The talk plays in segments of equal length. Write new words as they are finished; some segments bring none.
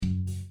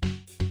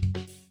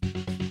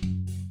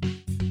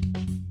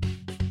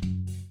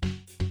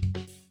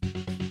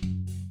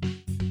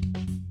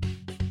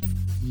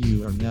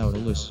You are now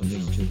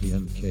listening to the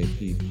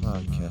MKP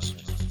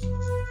podcast.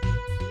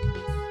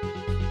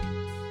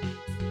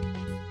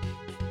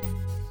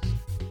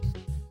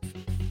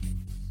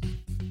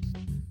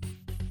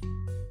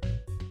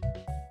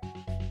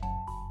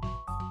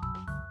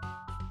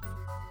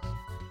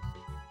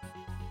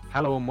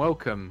 Hello and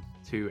welcome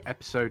to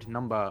episode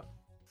number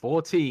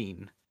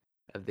 14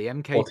 of the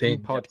MKP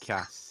 14,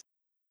 podcast.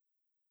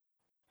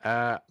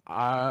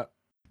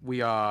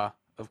 We are,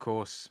 of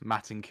course,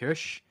 Matt and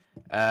Kush.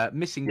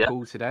 Missing Yep.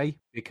 Paul today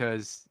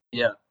because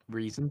Yeah.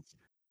 reasons.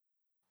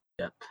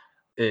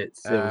 It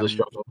was a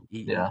struggle.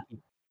 He's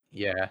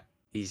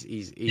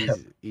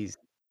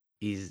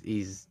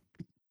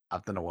I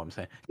don't know what I'm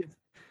saying.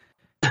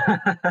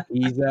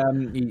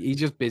 He's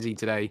just busy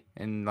today,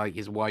 and like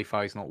his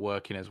Wi-Fi's not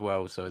working as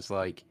well, so it's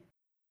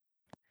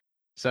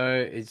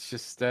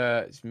just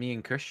it's me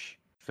and Kush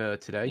for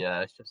today.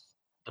 Yeah, it's just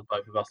the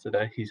both of us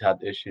today. He's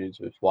had issues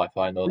with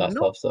Wi-Fi and all that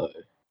No. stuff. So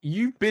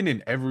You've been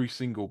in every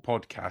single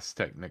podcast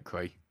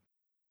technically.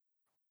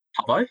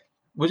 have I?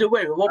 Was it?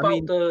 Wait, what I about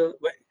mean, the?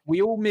 Wait,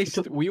 We all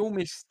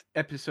missed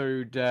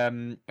episode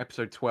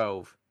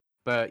 12,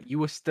 but you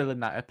were still in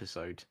that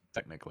episode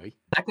technically.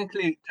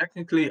 technically,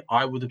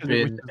 I would have Because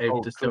it was been just able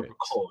old to still clips.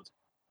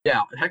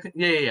 record.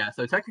 Yeah, yeah.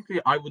 So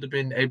technically, I would have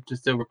been able to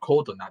still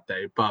record on that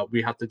day, but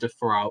we had to just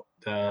throw out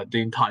the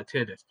entire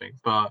tier list thing.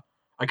 But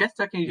I guess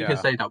technically you can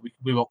Yeah. say that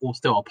we were all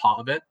still a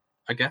part of it.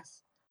 I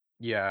guess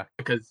Yeah,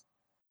 because.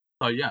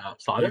 So yeah,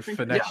 so I you don't think.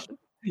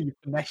 you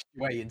finessed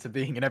your way into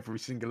being in every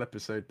single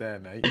episode there,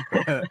 mate.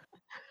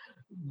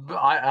 But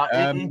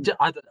I don't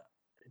know.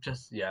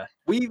 Just yeah.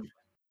 We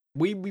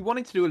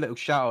wanted to do a little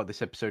shout out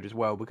this episode as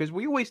well because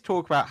we always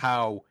talk about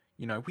how,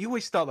 you know, we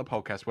always start the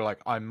podcast. We're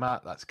like, I'm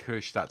Matt, that's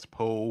Kush, that's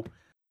Paul.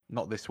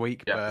 Not this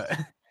week,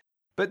 Yeah.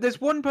 but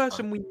there's one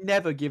person we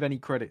never give any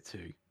credit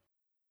to.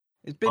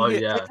 It's been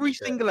here every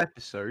single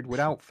episode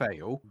without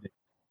fail.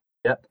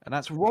 Yep. And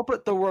that's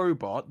Robert the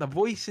Robot, the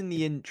voice in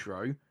the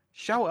intro.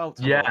 Shout out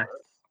to Yes. Robert.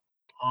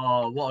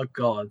 Oh, what a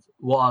god!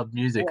 What a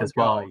music What a as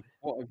well. guy.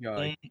 What a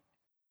guy.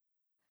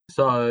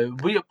 So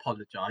we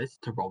apologise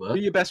to Robert. Do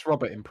your best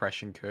Robert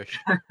impression, Kush.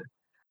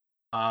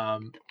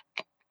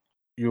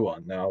 You are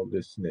now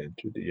listening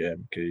to the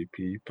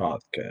MKP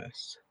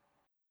podcast.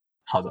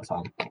 How's that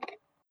sound? I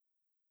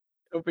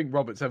don't think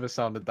Robert's ever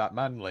sounded that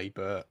manly,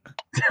 but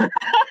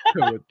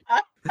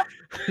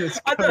Let's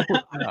I go don't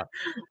with that.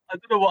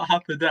 know what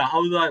happened there. I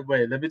was like,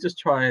 wait, let me just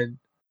try and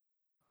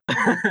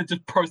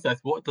just process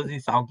what does he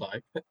sound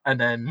like, and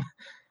then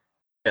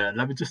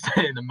let me just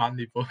say in a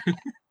manly voice.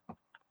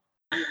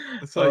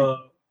 It's like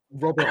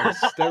Robert on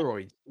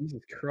steroids.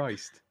 Jesus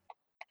Christ.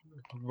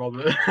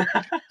 Robert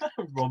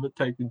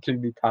taking too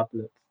many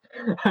tablets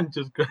and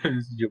just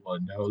goes, "You are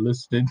now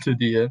listening to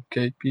the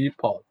MKP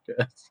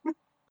podcast."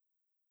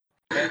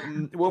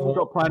 What we've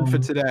got planned for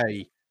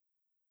today?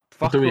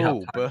 Fuck do we have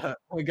all, time? but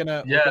we're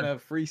gonna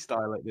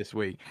freestyle it this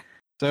week.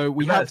 So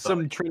we Yeah, have so-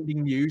 some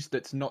trending news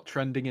that's not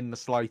trending in the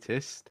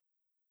slightest.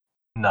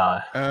 No.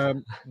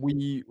 Then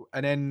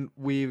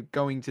we're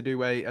going to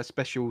do a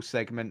special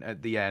segment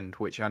at the end,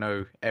 which I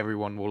know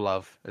everyone will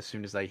love as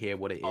soon as they hear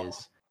what it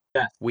is.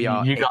 Yeah, We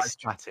are you guys.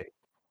 ecstatic.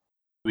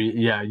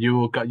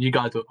 You will. You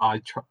guys will.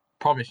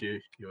 Promise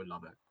you will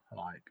love it.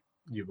 Like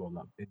you will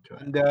enjoy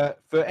it. And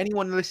for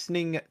anyone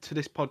listening to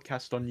this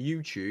podcast on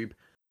YouTube,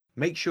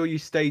 make sure you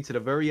stay to the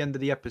very end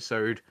of the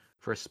episode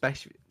for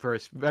a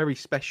very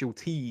special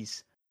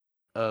tease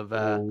of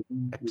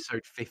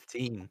episode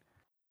 15.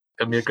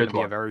 Gonna be a It's gonna good be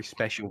a one. very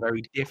special,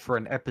 very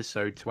different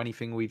episode to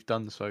anything we've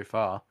done so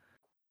far.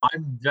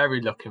 I'm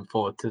very looking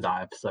forward to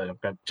that episode. I'm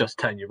going to just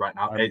telling you right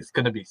now, it's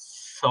going to be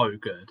so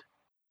good.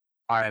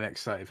 I am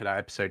excited for that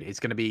episode. It's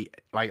gonna be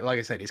like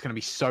I said, it's gonna be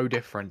so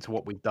different to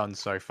what we've done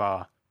so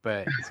far,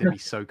 but it's gonna be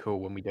so cool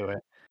when we do it.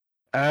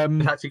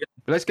 It's actually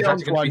But let's get on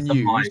to our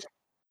news.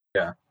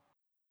 Yeah.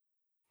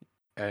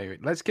 Anyway,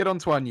 let's get on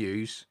to our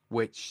news,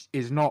 which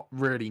is not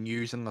really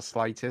news in the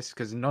slightest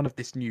because none of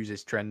this news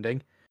is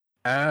trending.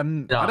 I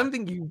don't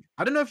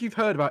know if you've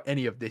heard about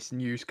any of this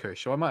news,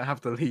 Kush, so I might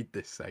have to lead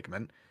this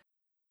segment.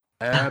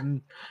 we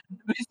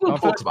still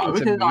talk about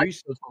it.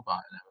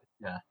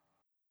 Yeah.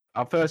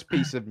 Our first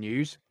piece of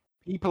news: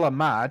 people are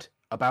mad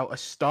about a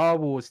Star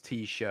Wars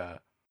T-shirt.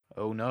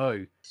 Oh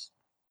no!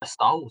 A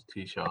Star Wars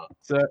T-shirt.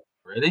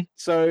 Really?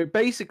 So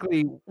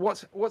basically,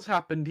 what's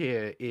happened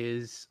here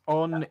is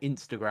on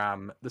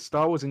Instagram, the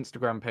Star Wars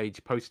Instagram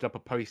page posted up a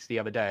post the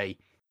other day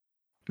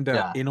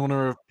that in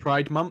honor of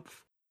Pride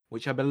Month,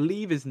 which I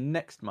believe is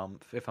next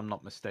month, if I'm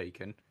not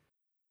mistaken.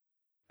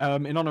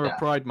 In honor of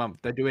Pride Month,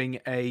 they're doing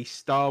a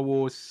Star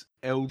Wars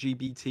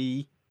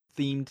LGBT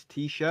themed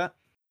T-shirt.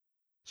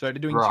 So they're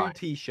doing two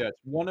T-shirts,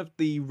 one of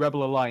the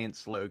Rebel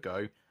Alliance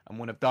logo and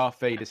one of Darth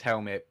Vader's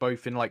helmet,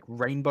 both in like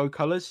rainbow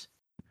colors.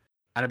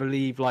 And I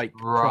believe like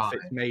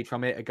profits made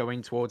from it are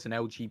going towards an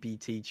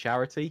LGBT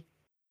charity.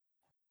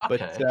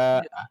 Okay.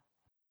 But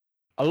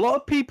a lot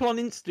of people on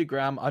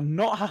Instagram are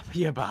not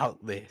happy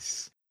about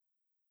this.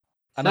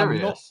 And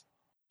Serious?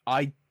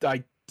 I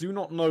do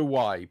not know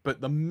why, but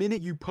the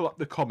minute you pull up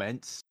the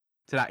comments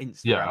to that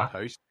Instagram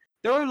post,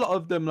 there are a lot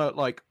of them that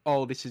like,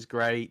 oh, this is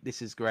great,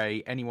 this is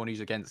great. Anyone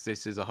who's against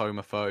this is a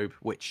homophobe.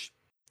 Which,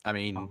 I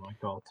mean, Oh my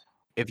god.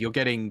 if you're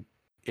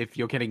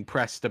getting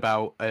pressed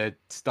about a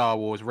Star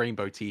Wars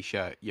rainbow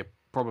T-shirt, you're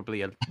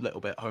probably a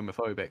little bit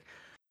homophobic.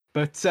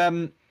 But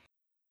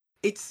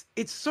it's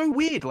so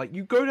weird. Like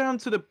you go down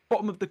to the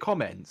bottom of the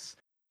comments,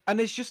 and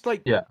it's just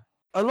like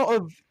a lot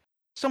of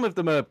some of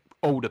them are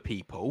older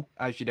people,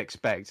 as you'd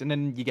expect, and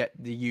then you get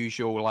the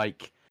usual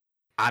like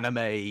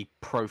anime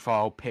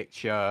profile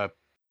picture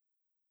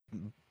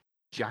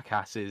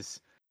jackasses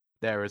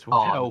there as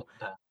well.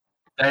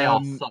 They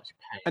are such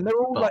pain. And they're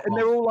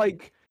all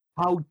like,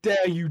 how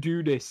dare you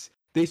do this?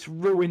 This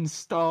ruins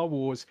Star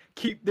Wars.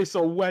 Keep this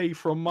away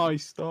from my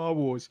Star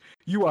Wars.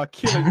 You are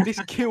killing. This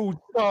killed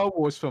Star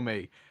Wars for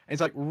me. And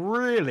it's like,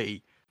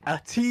 really? A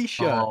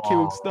T-shirt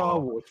killed Star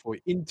Wars for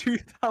you in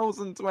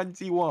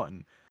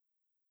 2021?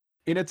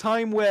 In a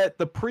time where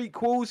the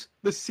prequels,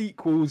 the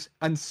sequels,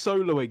 and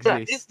Solo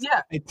exist,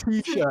 a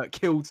T-shirt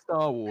killed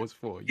Star Wars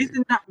for you.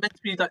 Isn't that meant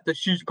to be like the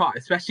huge part,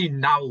 especially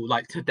now,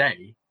 like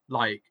today?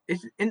 Like, I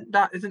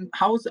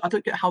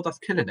don't get how that's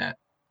killing it.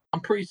 I'm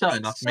pretty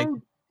certain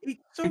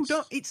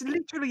it's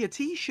literally a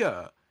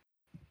T-shirt.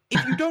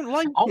 If you don't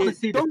like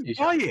it, don't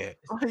buy it.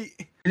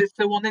 Is it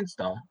still on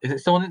Insta? Is it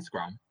still on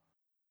Instagram?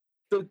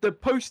 The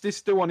post is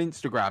still on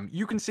Instagram.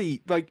 You can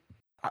see like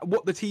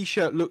what the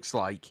T-shirt looks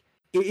like.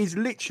 It is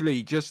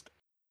literally just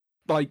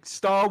like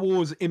Star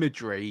Wars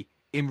imagery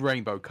in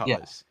rainbow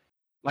colors,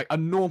 like a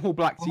normal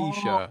black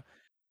T-shirt,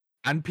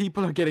 and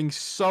people are getting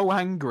so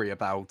angry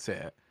about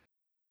it.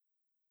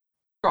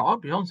 Bro, I'll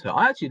be honest with you,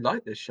 I actually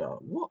like this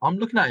shirt. What? I'm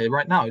looking at it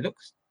right now. It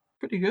looks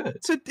pretty good.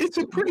 It's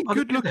a pretty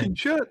good looking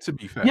shirt, to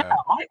be fair. Yeah,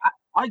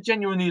 I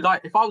genuinely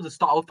like. If I was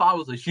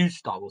a huge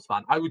Star Wars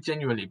fan, I would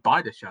genuinely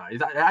buy the shirt.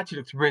 It actually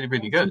looks really,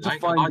 really good. I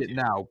can't find it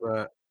now,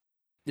 but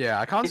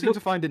I can't seem to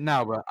find it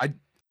now. But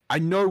I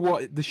know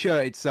what the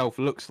shirt itself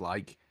looks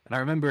like, and I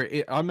remember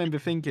it. I remember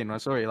thinking, when I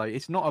saw it, like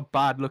it's not a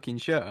bad looking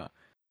shirt.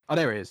 Oh,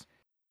 there it is.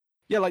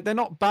 Yeah, like they're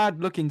not bad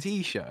looking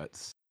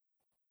T-shirts.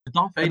 The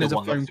Darth Vader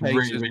one looks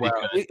really, really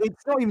good.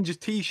 It's not even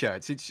just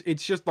T-shirts.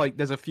 It's just like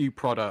there's a few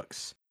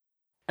products,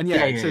 and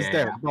it says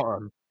there at the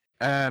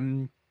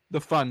bottom,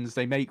 the funds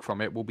they make from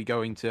it will be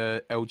going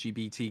to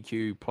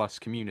LGBTQ plus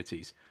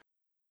communities,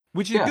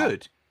 which is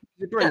good.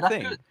 It's a great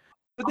thing. Good.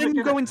 But then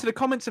you go into the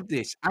comments of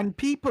this, and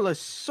people are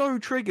so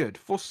triggered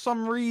for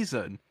some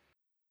reason,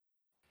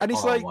 and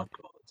it's like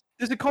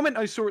there's a comment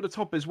I saw at the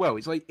top as well.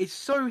 It's like it's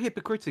so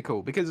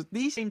hypocritical because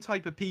these same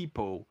type of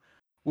people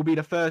will be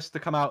the first to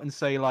come out and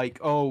say like,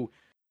 oh,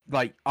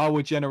 like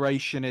our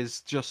generation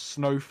is just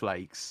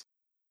snowflakes,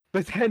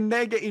 but then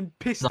they're getting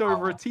pissed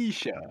over a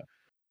T-shirt.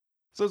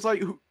 So it's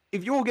like,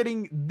 if you're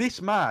getting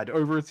this mad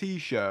over a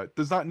T-shirt,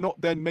 does that not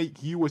then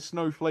make you a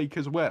snowflake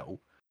as well?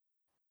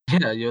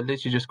 Yeah, you're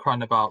literally just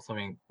crying about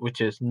something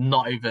which is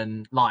not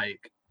even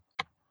like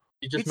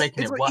you're just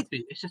making it worse.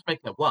 It's just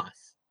making it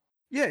worse.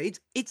 Yeah,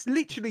 it's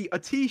literally a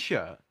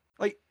T-shirt.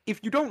 Like, if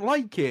you don't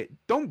like it,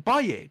 don't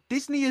buy it.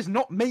 Disney is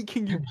not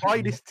making you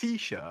buy this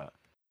T-shirt.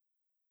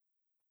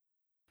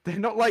 They're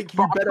not like,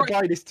 you better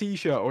buy this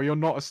T-shirt or you're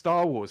not a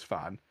Star Wars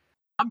fan.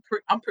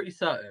 I'm pretty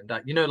certain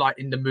that, you know, like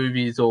in the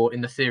movies or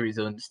in the series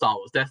or in Star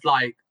Wars, there's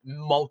like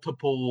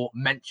multiple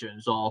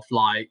mentions of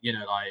like, you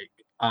know,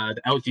 like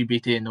the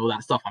LGBT and all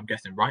that stuff, I'm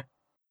guessing, right?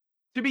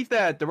 To be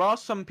fair, there are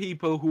some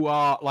people who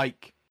are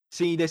like,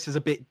 see this as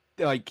a bit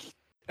like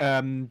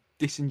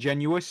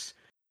disingenuous.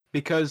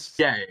 Because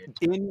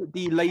in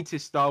the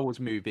latest Star Wars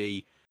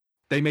movie,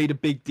 they made a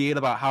big deal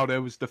about how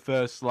there was the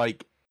first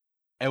like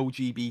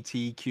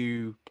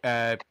LGBTQ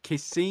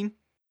kiss scene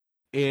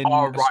in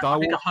Star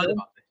Wars. I've heard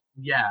about this.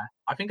 Yeah,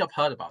 I think I've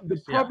heard about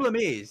this. The problem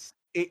is,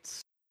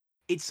 it's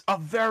a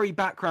very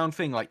background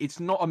thing. Like, it's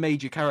not a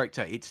major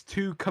character. It's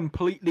two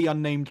completely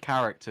unnamed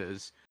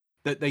characters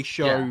that they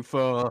show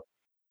for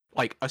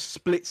like a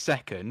split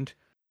second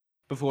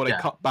before they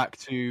cut back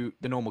to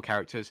the normal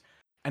characters.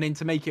 And then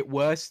to make it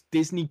worse,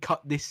 Disney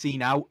cut this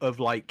scene out of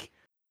like,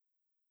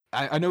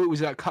 I know it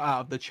was cut out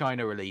of the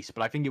China release,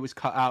 but I think it was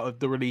cut out of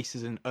the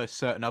releases in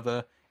certain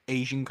other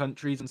Asian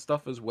countries and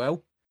stuff as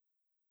well.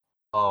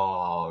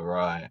 Oh,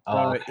 right.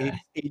 So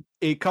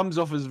it comes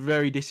off as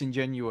very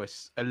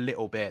disingenuous a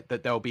little bit,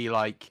 that they'll be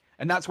like,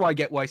 and that's why I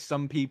get why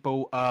some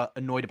people are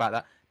annoyed about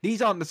that.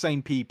 These aren't the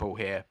same people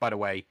here, by the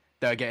way,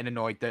 that are getting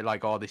annoyed. They're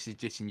like, oh, this is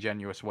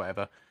disingenuous,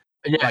 whatever.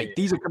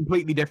 These are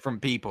completely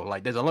different people.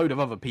 Like, there's a load of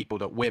other people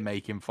that we're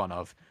making fun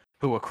of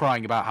who are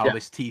crying about how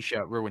this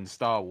T-shirt ruined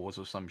Star Wars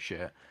or some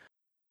shit.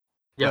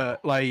 Yeah.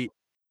 But, like,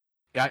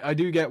 I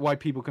do get why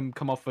people can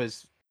come off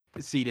as,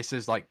 see this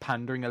as, like,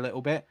 pandering a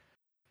little bit.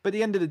 But at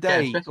the end of the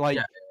day,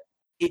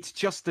 it's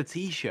just a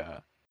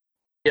T-shirt.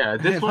 Yeah,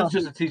 this one's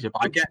just a T-shirt,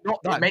 but I get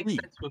it makes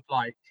sense with,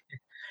 like,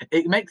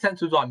 it makes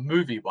sense with, like,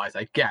 movie-wise,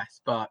 I guess,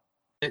 but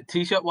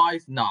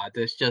T-shirt-wise, nah,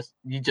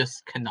 you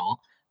just cannot.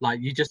 Like,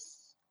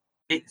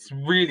 it's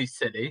really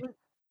silly.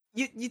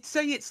 You'd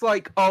say it's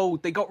like, oh,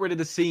 they got rid of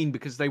the scene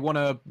because they want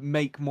to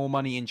make more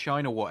money in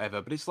China or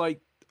whatever. But it's like,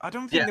 I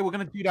don't think they were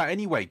going to do that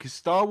anyway, because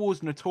Star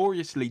Wars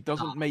notoriously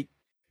doesn't make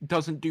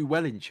doesn't do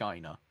well in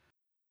China.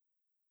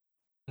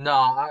 No,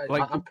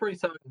 I'm pretty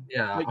certain.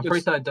 Yeah, I'm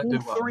pretty certain don't do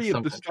well. All three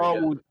of the Star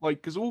Wars,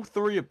 because all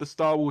three of the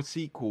Star Wars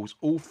sequels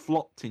all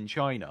flopped in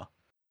China.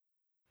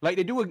 Like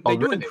they do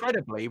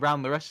incredibly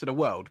around the rest of the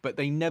world, but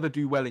they never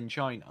do well in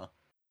China.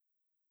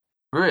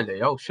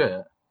 Really? Oh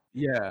shit.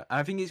 Yeah,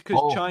 I think it's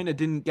because China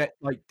didn't get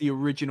like the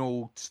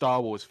original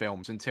Star Wars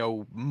films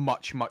until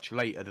much, much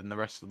later than the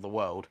rest of the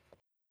world.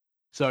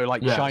 So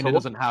like China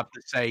doesn't have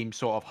the same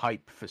sort of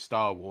hype for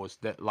Star Wars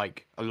that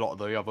like a lot of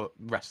the other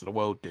rest of the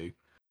world do.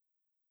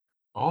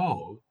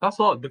 Oh, that's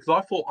odd because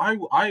I thought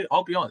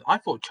I'll be honest, I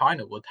thought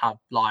China would have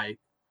like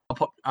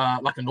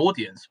an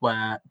audience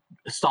where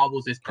Star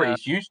Wars is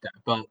pretty huge there,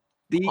 but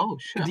the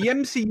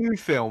MCU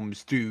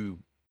films do.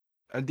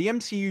 The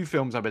MCU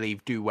films, I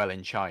believe, do well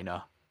in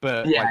China,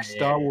 but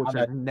Star Wars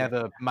have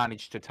never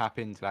managed to tap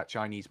into that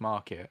Chinese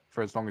market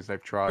for as long as they've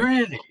tried.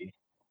 Really?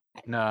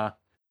 Nah.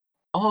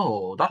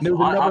 Oh, that's there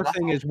was another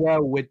thing as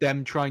well with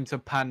them trying to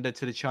pander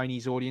to the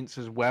Chinese audience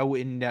as well,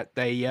 in that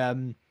they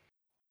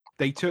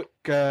took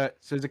so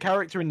there's a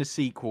character in the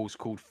sequels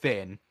called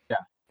Finn,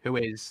 who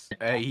is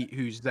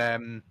he's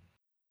a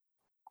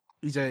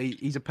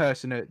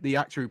person. The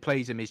actor who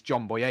plays him is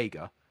John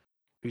Boyega,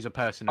 who's a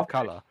person of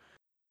color,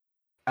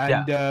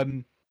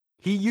 and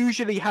he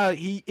usually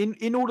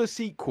in all the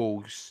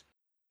sequels,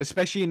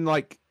 especially in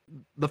like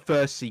the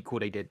first sequel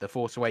they did, The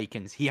Force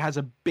Awakens, he has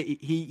a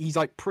bit. He's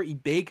like pretty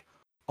big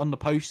on the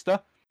poster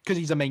because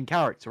he's a main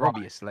character,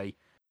 obviously.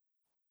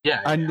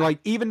 And like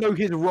even though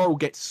his role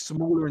gets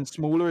smaller and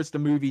smaller as the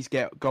movies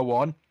go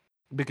on,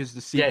 because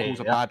the sequels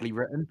are badly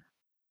written.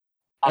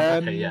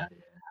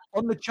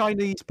 On the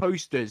Chinese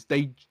posters,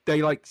 they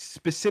like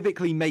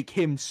specifically make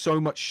him so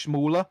much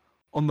smaller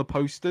on the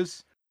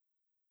posters.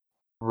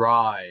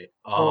 Right.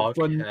 Oh,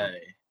 okay.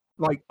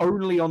 Like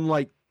only on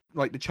like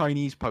the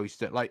Chinese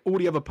poster, like all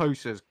the other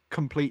posters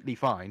completely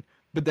fine,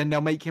 but then they'll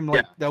make him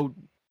like they'll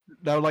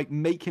like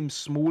make him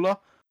smaller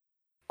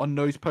on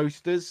those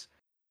posters.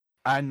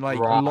 And like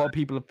a lot of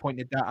people have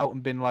pointed that out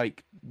and been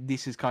like,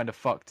 "This is kind of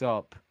fucked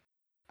up,"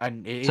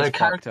 and it is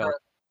fucked up.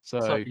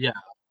 So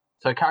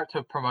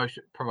character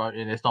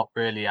promoting is not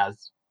really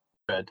as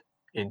good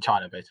in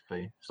China.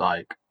 Basically, it's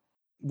like,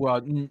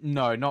 well,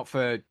 no, not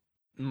for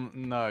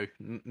no,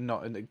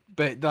 not.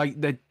 But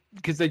like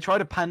because they try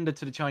to pander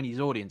to the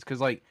Chinese audience.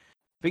 Because like,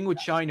 the thing with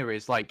China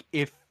is like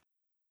if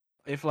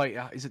like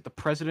is it the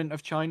president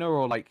of China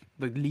or like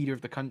the leader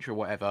of the country or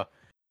whatever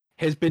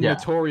has been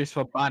notorious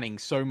for banning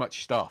so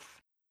much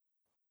stuff.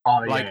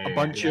 A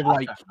bunch of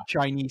like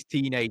Chinese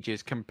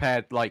teenagers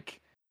compared like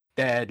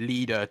their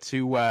leader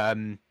to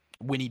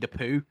Winnie the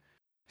Pooh,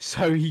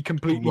 so he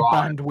completely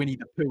banned Winnie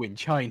the Pooh in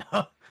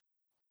China.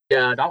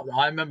 Yeah,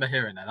 I remember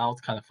hearing that. That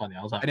was kind of funny.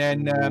 I was like,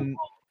 and then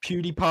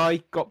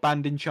PewDiePie got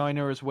banned in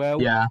China as well.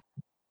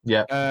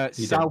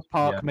 South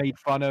Park made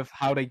fun of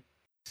how they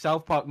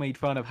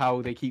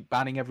keep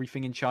banning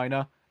everything in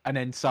China, and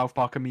then South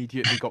Park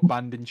immediately got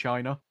banned in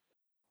China.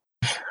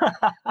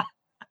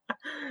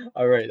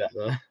 I rate that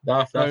though.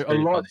 That's so a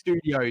lot of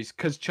studios,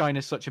 because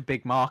China's such a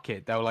big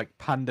market, they'll like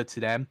pander to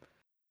them,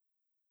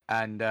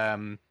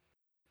 and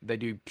they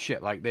do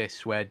shit like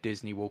this where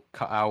Disney will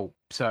cut out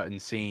certain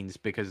scenes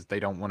because they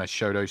don't want to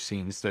show those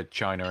scenes to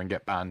China and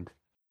get banned.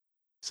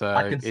 So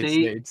I can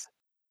see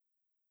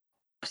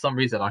for some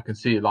reason I can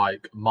see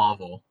like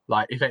Marvel,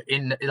 like if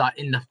in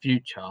the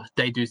future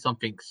they do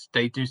something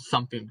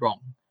wrong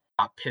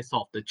that piss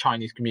off the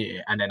Chinese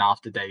community, and then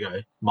after they go,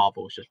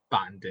 Marvel's just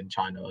banned in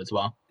China as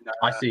well.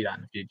 I see that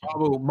in the future.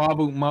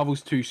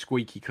 Marvel's too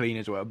squeaky clean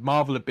as well.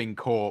 Marvel have been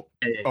caught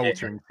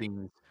altering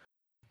scenes.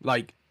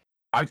 Like,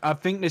 I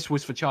think this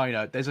was for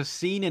China. There's a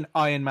scene in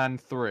Iron Man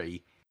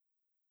 3.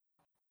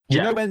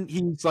 You know when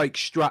he's like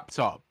strapped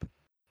up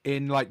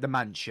in like the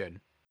mansion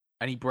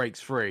and he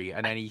breaks free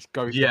and then he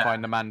goes to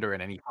find the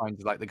Mandarin and he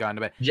finds like the guy in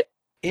the bed. Yeah.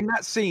 In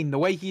that scene, the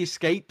way he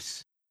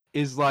escapes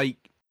is like,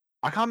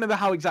 I can't remember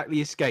how exactly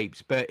he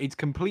escapes, but it's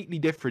completely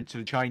different to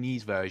the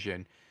Chinese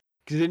version.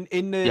 Because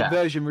in the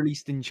version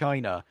released in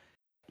China,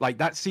 like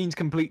that scene's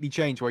completely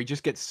changed where he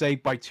just gets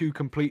saved by two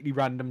completely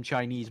random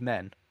Chinese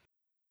men.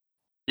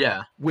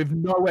 Yeah. With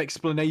no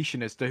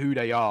explanation as to who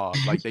they are.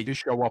 Like they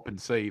just show up and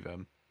save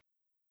him.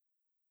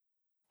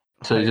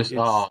 So just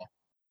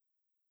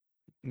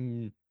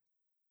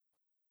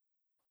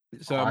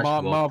So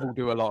Marvel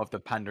do a lot of the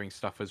pandering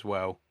stuff as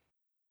well.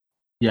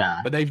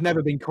 Yeah. But they've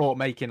never been caught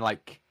making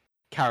like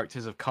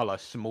characters of color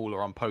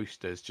smaller on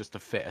posters just to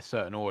fit a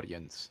certain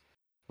audience.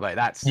 Like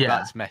that's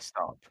messed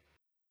up.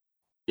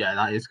 Yeah,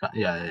 that is.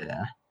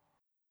 Yeah.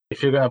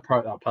 If you're gonna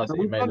approach that person,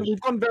 we've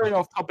gone very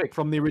off topic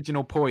from the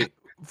original point.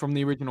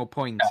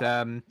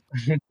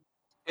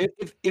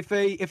 If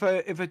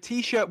a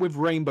T-shirt with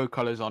rainbow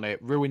colors on it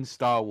ruins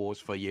Star Wars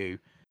for you,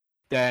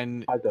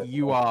 then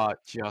you are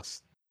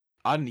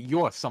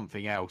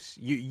something else.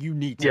 You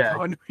need to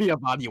go and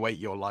reevaluate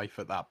your life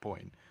at that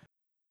point.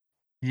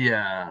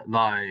 Yeah,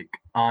 like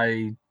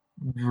I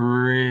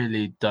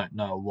really don't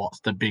know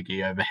what's the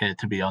biggie over here,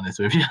 to be honest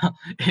with you.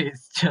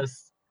 It's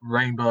just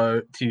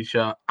rainbow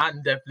T-shirt,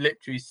 and they've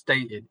literally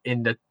stated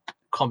in the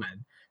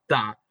comment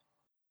that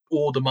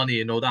all the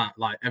money and all that,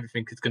 like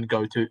everything is going to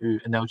go to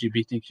an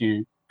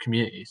LGBTQ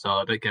community. So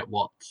I don't get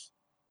what's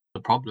the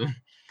problem.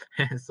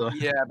 So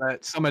yeah,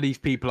 but some of these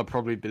people are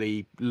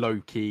probably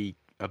low key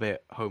a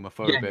bit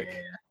homophobic.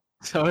 yeah.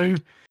 So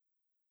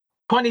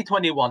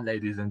 2021,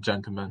 ladies and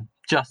gentlemen,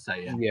 just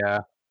saying.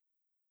 Yeah.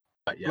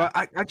 But yeah,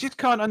 like, I just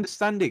can't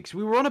understand it. Cause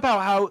we were on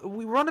about how.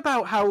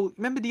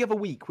 Remember the other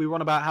week we were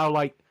on about how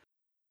like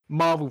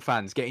Marvel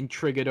fans getting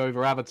triggered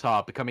over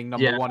Avatar becoming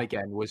number one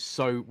again was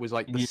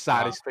like the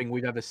saddest thing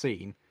we've ever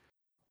seen.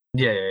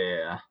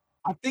 Yeah.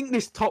 I think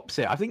this tops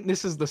it. I think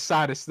this is the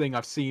saddest thing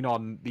I've seen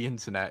on the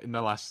internet in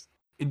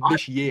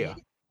this year.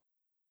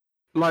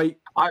 Like,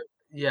 at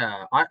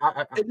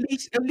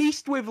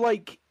least with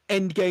like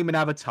Endgame and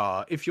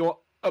Avatar, if you're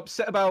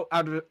upset about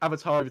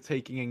Avatar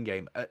overtaking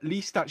Endgame, at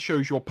least that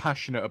shows you're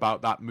passionate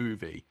about that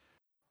movie.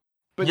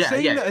 But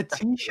saying that a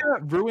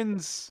T-shirt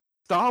ruins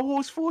Star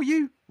Wars for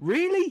you,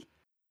 really?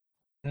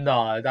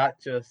 No, it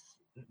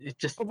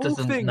just of doesn't.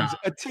 All things,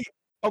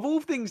 of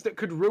all things that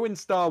could ruin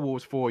Star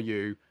Wars for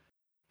you,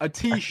 a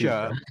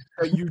T-shirt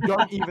that you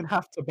don't even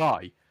have to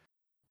buy.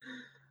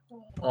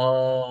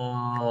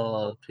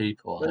 Oh,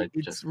 people! Like,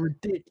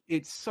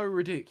 it's so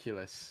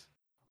ridiculous.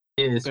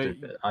 It is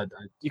stupid.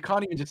 You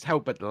can't even just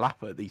help but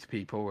laugh at these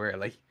people,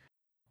 really.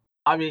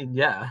 I mean,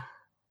 yeah.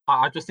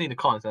 I've just seen the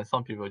comments, and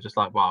some people are just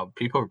like, "Wow,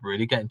 people are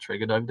really getting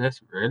triggered over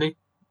this. Really?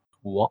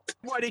 What?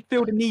 Why do they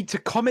feel the need to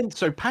comment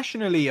so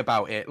passionately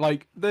about it?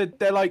 Like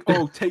they're like,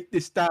 "Oh, take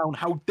this down!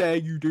 How dare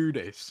you do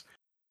this?"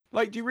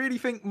 Like, do you really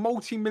think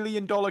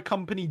multi-million-dollar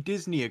company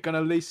Disney are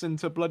gonna listen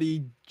to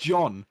bloody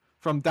John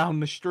from down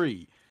the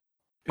street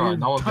who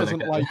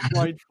doesn't like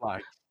pride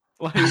flags?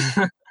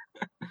 Like,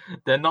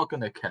 they're not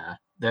gonna care.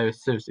 They're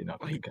seriously not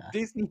gonna care.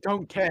 Disney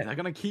don't care. They're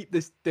gonna keep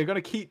this. They're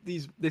gonna keep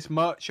this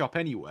merch up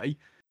anyway.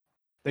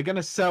 They're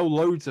gonna sell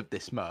loads of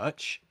this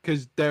merch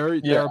because there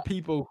are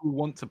people who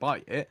want to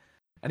buy it.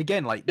 And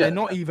again, like they're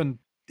not even.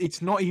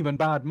 It's not even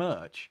bad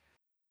merch.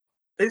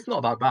 It's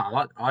not that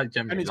bad. I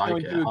genuinely like it.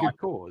 And it's going to a good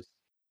cause.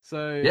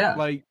 So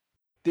like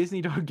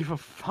Disney don't give a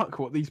fuck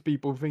what these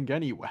people think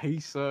anyway.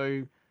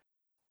 So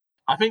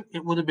I think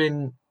it would have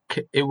been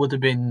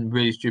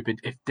really stupid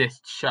if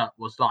this shirt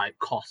was like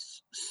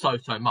costs so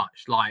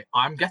much. Like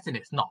I'm guessing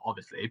it's not,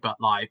 obviously, but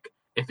like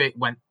if it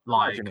went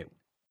like,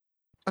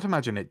 I'd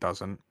imagine it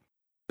doesn't.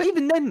 But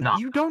even then,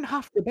 you don't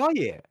have to buy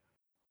it.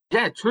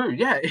 Yeah, true.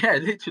 Yeah,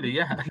 literally,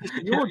 yeah. It's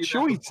your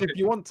choice if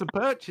you want to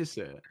purchase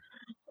it.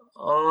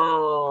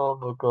 Oh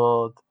my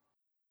god.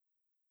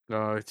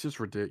 No, it's just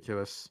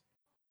ridiculous.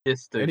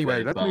 It's stupid,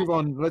 anyway, let's move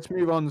on. Let's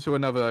move on to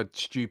another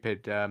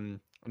stupid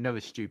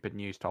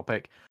news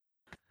topic.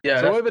 Yeah.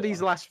 So over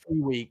these last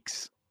few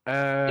weeks,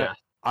 I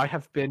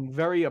have been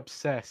very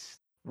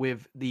obsessed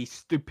with the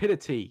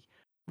stupidity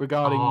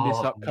regarding this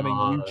upcoming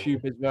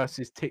YouTubers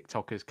versus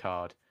TikTokers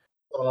card.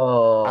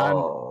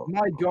 Oh. And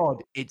my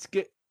god,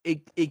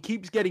 it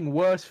keeps getting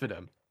worse for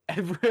them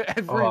every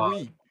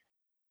week.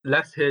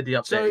 Let's hear the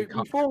update.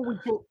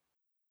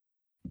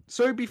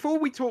 So before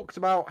we talked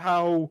about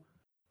how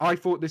I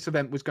thought this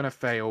event was going to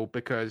fail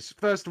because,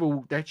 first of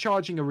all, they're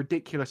charging a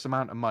ridiculous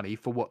amount of money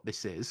for what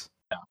this is.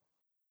 Yeah.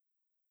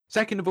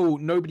 Second of all,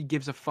 nobody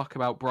gives a fuck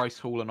about Bryce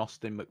Hall and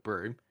Austin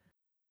McBroom.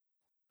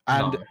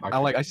 And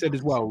like I said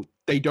as well,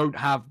 they don't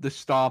have the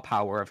star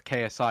power of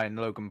KSI and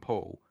Logan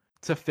Paul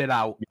to fill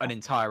out an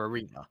entire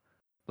arena.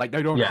 Like,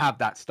 they don't have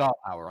that star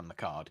power on the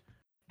card.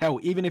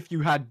 Hell, even if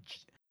you had,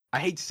 I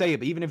hate to say it,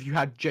 but even if you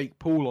had Jake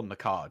Paul on the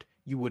card,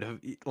 you would have,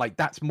 like,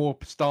 that's more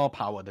star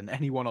power than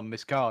anyone on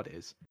this card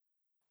is.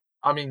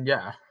 I mean,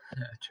 yeah,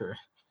 true.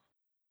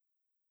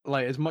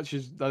 Like, as much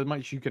as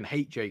you can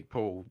hate Jake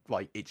Paul,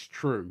 like, it's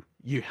true.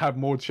 You have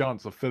more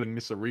chance of filling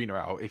this arena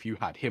out if you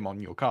had him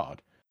on your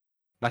card.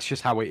 That's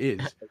just how it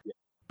is.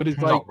 But it's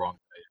like, not wrong.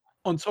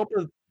 On top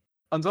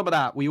of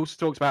that, we also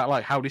talked about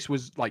like how this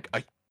was like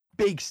a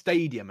big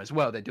stadium as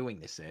well. They're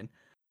doing this in,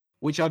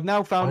 which I've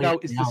now found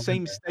out is the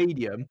same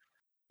stadium.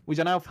 Which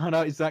I now found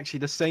out is actually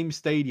the same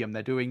stadium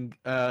they're doing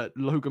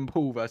Logan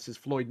Paul versus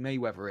Floyd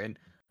Mayweather in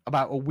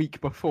about a week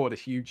before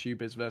this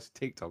YouTubers versus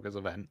TikTokers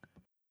event.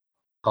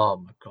 Oh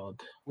my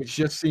god! Which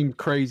just seemed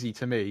crazy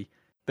to me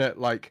that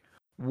like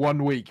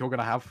 1 week you're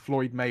gonna have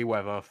Floyd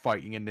Mayweather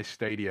fighting in this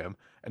stadium,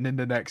 and then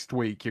the next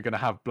week you're gonna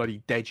have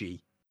bloody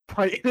Deji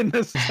fighting in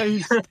the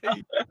same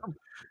stadium.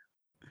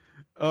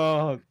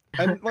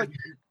 And like,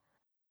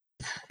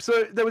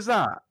 so there was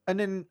that, and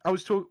then I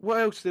was talking. What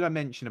else did I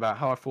mention about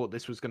how I thought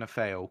this was gonna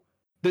fail?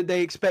 That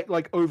they expect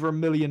like over 1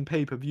 million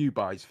pay-per-view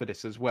buys for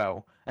this as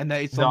well, and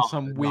that it's on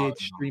some weird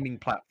streaming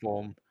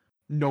platform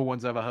no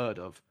one's ever heard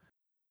of.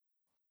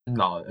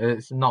 No,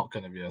 it's not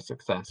going to be a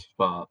success.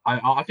 But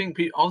I think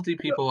obviously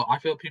people. I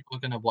feel people are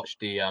going to watch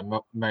the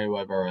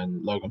Mayweather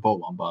and Logan Paul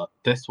one, but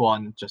this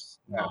one just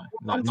no.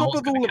 On top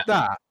of all of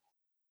that,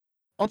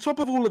 on top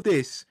of all of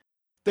this,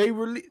 they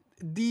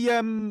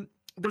there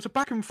was a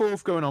back and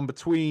forth going on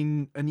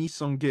between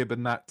Anisong Gibb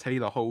and that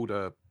Taylor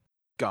Holder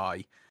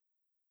guy.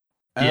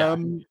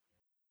 And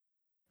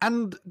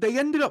they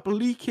ended up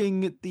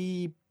leaking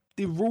the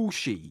rule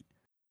sheet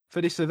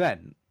for this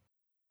event.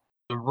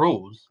 The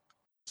rules.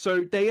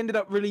 So they ended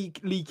up really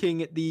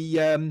leaking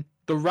the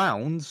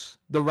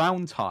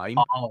round time,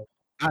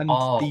 and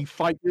the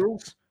fight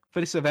rules for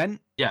this event.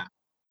 Yeah.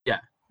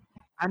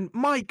 And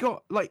my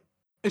God, like,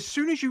 as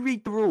soon as you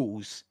read the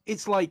rules,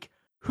 it's like,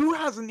 who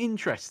has an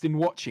interest in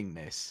watching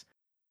this?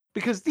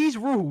 Because these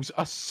rules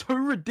are so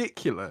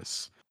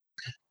ridiculous.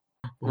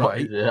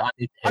 Right?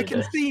 I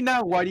can see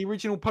now why the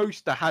original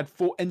poster had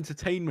for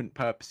entertainment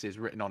purposes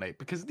written on it,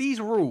 because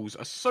these rules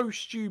are so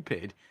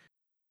stupid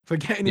for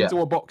getting into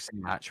a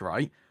boxing match,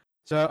 right?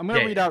 So I'm going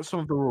to read out some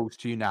of the rules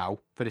to you now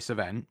for this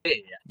event.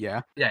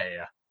 Yeah.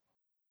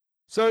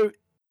 So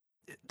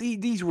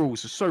these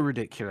rules are so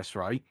ridiculous,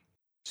 right?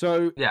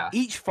 So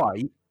each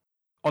fight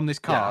on this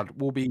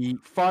card will be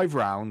 5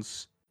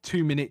 rounds,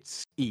 2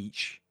 minutes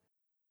each.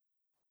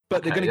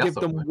 But they're going to give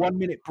them 1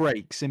 minute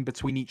breaks in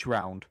between each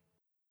round.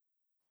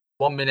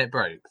 1 minute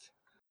breaks?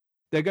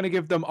 They're going to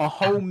give them a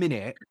whole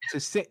minute to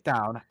sit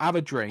down, have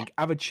a drink,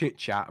 have a chit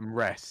chat, and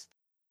rest.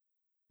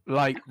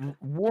 Like,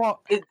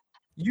 what?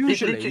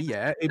 Usually,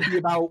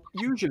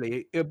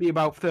 it'd be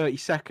about 30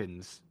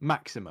 seconds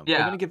maximum. They're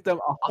going to give them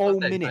a whole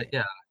minute.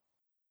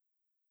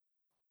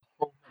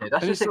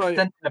 That's just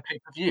extending the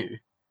pay-per-view.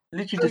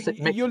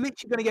 You're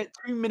literally going to get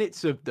 2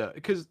 minutes of that,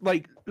 because,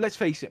 like, let's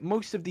face it,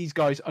 most of these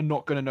guys are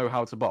not going to know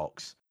how to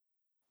box.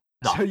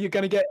 No. So you're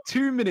going to get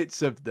 2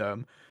 minutes of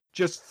them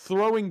just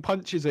throwing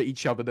punches at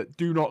each other that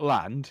do not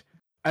land,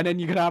 and then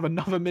you're going to have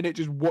another minute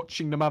just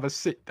watching them have a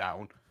sit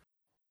down.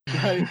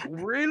 Like,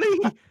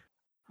 really?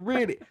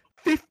 Really?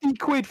 50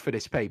 quid for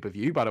this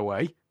pay-per-view, by the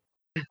way.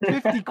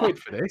 50 quid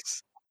for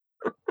this.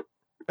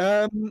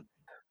 There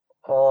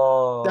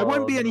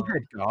won't be any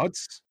head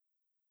guards.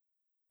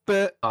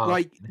 But,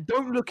 like,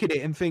 don't look at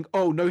it and think,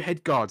 oh, no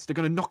head guards. They're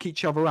going to knock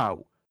each other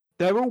out.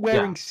 They're all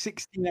wearing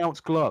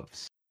 16-ounce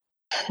gloves.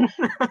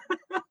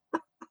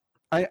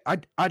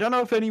 I don't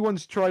know if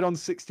anyone's tried on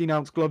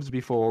 16-ounce gloves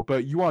before,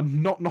 but you are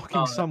not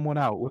knocking someone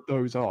out with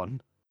those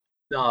on.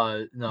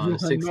 No, you're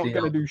 16 not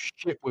going to do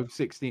shit with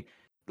 16.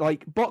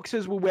 Like,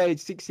 boxers will wear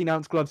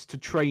 16-ounce gloves to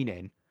train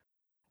in,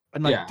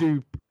 and like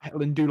do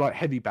like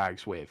heavy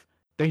bags with.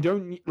 They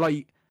don't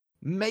like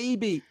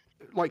maybe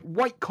like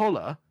white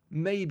collar,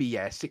 maybe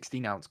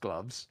 16-ounce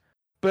gloves,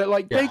 but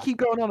like they keep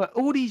going on.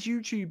 All these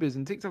YouTubers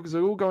and TikTokers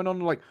are all going on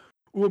like,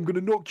 oh, I'm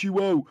gonna knock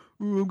you out. Oh,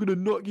 I'm gonna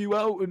knock you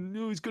out, and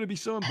it's gonna be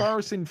so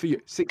embarrassing for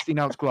you.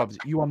 16-ounce gloves.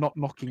 You are not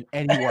knocking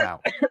anyone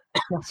out.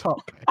 Shut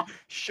up.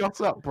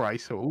 Shut up,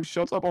 Bryce Hall.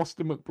 Shut up,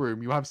 Austin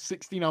McBroom. You have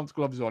 16-ounce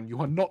gloves on. You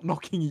are not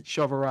knocking each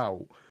other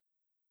out.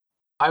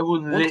 I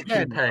will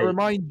literally pay. I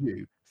remind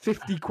you,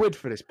 50 quid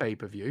for this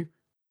pay-per-view.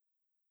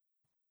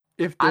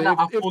 If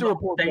the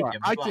report's right,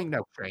 I think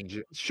they'll change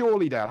it.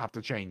 Surely they'll have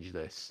to change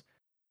this.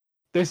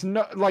 There's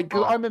no like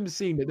I remember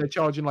seeing that they're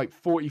charging like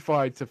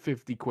 45 to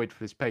 50 quid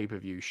for this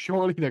pay-per-view.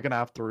 Surely they're gonna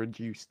have to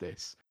reduce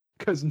this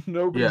because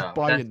nobody's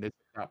buying this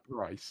at that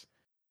price.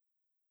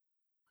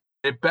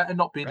 It better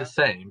not be the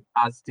same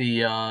as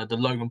the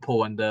Logan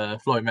Paul and the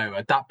Floyd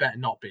Mayweather. That better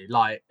not be.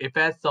 Like, if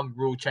there's some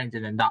rule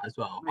changing in that as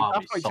well,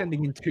 that's like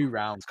sending in 2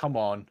 rounds. Come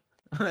on,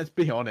 let's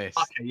be honest.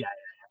 Okay,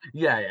 yeah.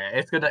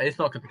 It's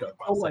not gonna go.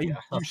 Well, you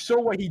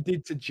saw what he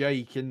did to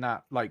Jake in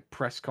that like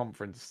press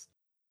conference.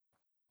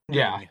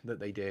 That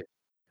they did.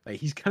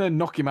 Like, he's gonna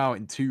knock him out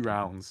in 2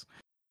 rounds.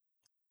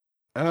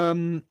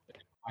 And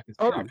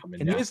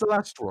here's the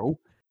last rule.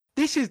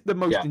 This is the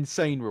most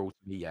insane rule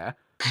to me. Yeah.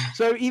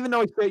 So even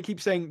though I keep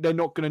saying they're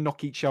not going to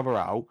knock each other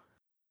out,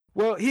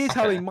 well, here's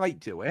how they might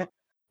do it.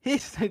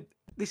 This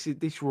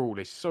rule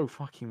is so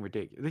fucking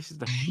ridiculous. This is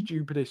the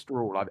stupidest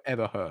rule I've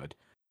ever heard.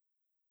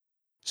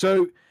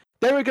 So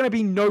there are going to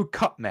be no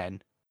cut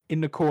men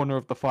in the corner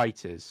of the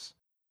fighters.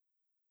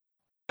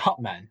 Cut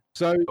men.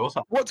 So what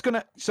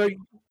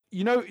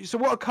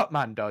a cut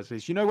man does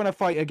is, when a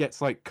fighter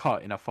gets like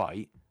cut in a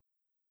fight.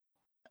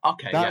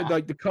 Okay,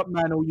 like the cut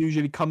man will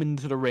usually come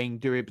into the ring,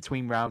 do it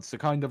between rounds to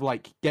kind of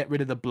like get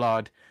rid of the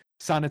blood,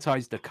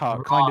 sanitize the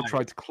cut, kind of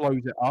try to close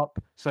it up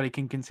so they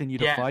can continue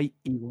to fight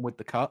even with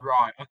the cut.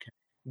 Right. Okay.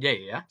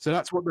 Yeah. So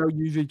that's what they'll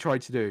usually try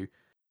to do.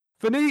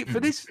 For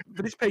this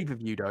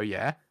pay-per-view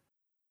though,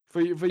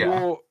 for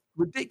your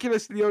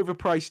ridiculously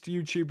overpriced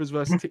YouTubers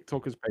versus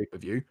TikTokers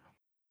pay-per-view,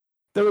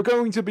 there are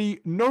going to be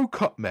no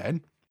cut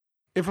men.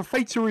 If a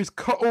fighter is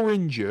cut or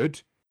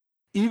injured,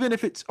 even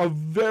if it's a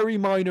very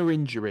minor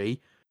injury,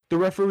 the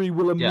referee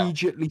will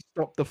immediately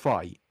stop the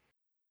fight.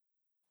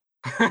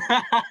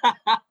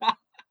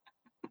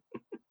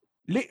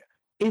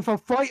 If a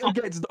fighter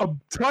gets a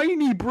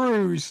tiny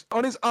bruise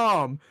on his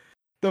arm,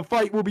 the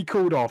fight will be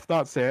called off.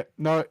 That's it.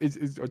 No,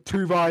 it's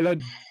too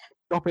violent.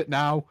 Stop it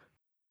now.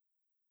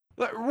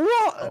 Like,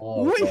 what?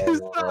 What is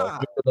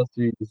that?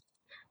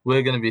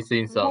 We're going to be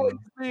seeing some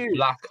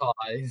black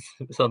eyes,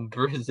 some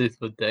bruises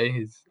for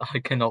days. I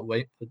cannot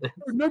wait for this.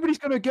 Nobody's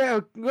going to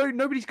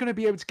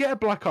be able to get a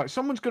black eye.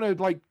 Someone's going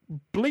to like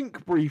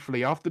blink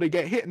briefly after they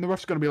get hit, and the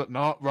ref's going to be like,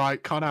 "No,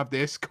 right, can't have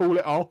this. Call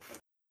it off."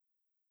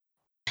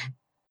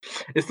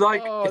 It's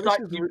like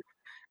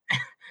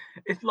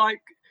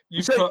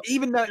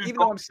Even though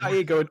I'm sat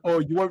here going, oh,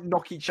 you won't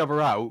knock each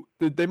other out,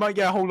 they might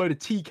get a whole load of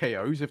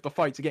TKOs if the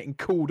fights are getting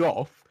called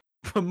off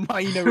for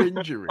minor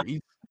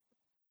injuries.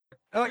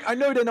 Like, I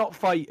know they're not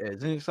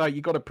fighters, and it's like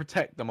you got to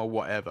protect them or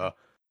whatever.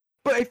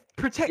 But if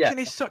protection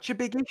is such a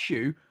big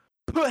issue,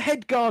 put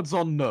head guards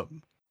on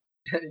them.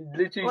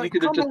 Literally, like, you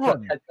could have just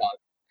put head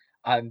guards,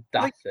 and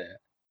that's it.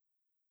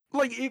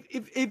 Like,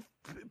 if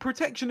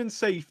protection and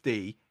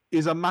safety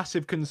is a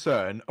massive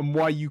concern, and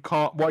why you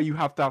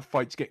have to have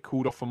fights get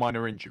called off for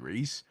minor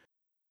injuries,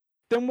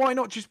 then why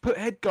not just put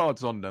head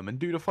guards on them and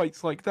do the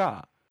fights like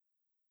that?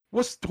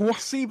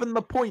 What's even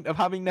the point of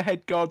having the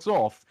head guards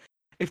off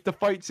if the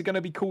fights are going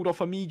to be called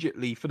off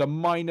immediately for the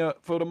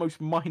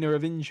most minor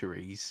of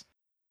injuries?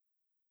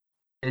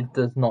 It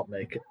does not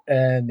make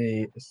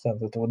any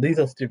sense at all. These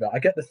are stupid. I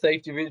get the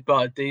safety reasons,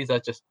 but these are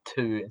just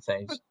too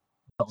insane.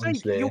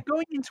 Honestly. You're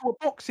going into a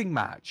boxing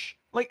match.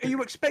 Like, are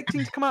you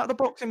expecting to come out of the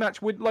boxing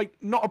match with, like,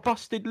 not a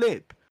busted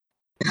lip?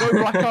 No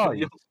black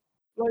eyes?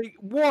 Like,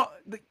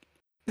 what?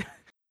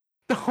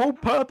 The whole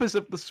purpose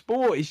of the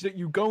sport is that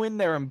you go in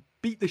there and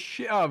beat the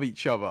shit out of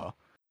each other.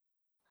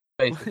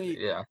 Basically, like,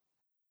 yeah.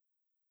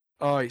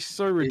 Oh, it's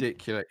so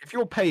ridiculous. If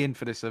you're paying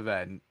for this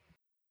event...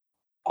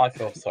 I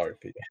feel sorry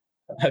for you.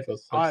 I feel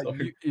so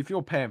sorry. If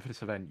you're paying for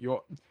this event, do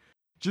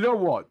you know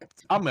what?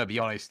 I'm gonna be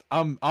honest.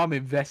 I'm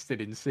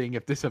invested in seeing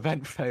if this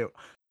event fails.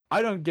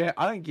 I don't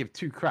give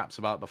two craps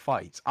about the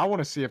fights. I want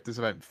to see if this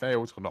event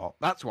fails or not.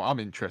 That's what I'm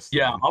interested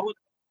in.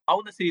 I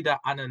want to see the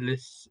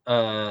analysts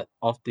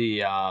of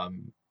the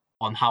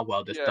on how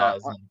well this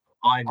does.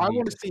 I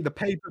want to see the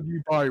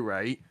pay-per-view buy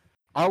rate.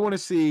 I want to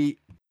see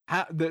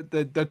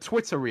the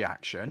Twitter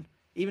reaction,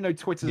 even though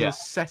Twitter's a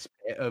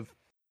cesspit of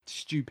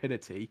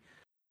stupidity.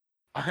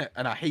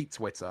 And I hate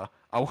Twitter.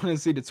 I want to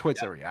see the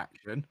Twitter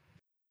reaction.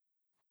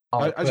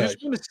 I just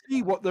want to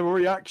see what the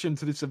reaction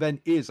to this event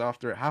is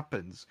after it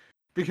happens.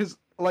 Because,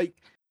 like...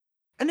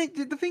 And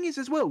the thing is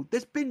as well,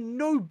 there's been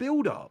no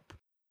build-up.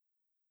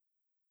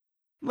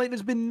 Like,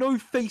 there's been no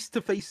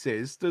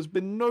face-to-faces. There's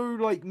been no,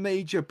 like,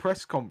 major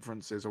press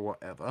conferences or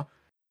whatever.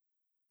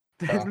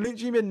 There's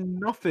literally been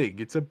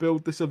nothing to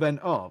build this event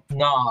up.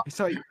 Nah. It's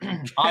like,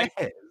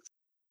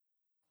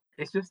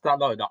 it's just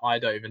that I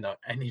don't even know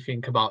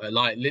anything about it.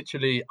 Like,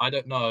 literally, I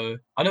don't know.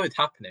 I know it's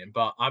happening,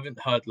 but I haven't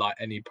heard, like,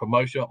 any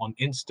promotion on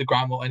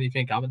Instagram or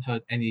anything. I haven't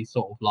heard any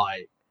sort of,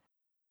 like,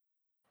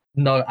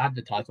 no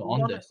advertisement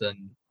on this.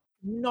 And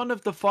none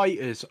of the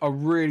fighters are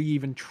really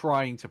even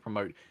trying to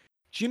promote.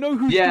 Do you know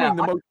who's doing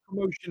the most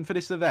promotion for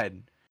this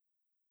event?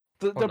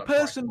 The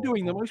person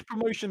doing the most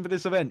promotion for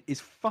this event is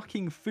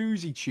fucking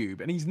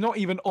FouseyTube, and he's not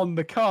even on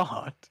the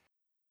card.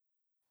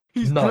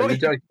 He's not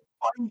even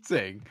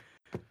fighting.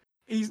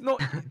 He's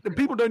not. The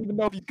people don't even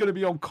know if he's going to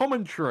be on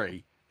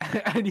commentary,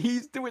 and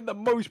he's doing the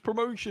most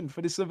promotion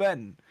for this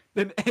event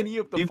than any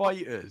of the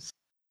fighters.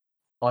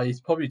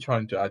 He's probably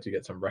trying to actually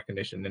get some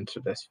recognition into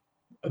this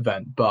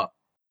event, but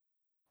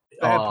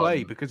fair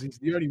play, because he's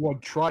the only one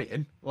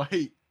trying.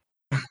 Like,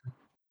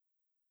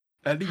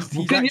 at least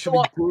he's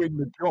actually doing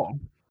the job.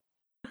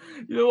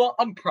 You know what?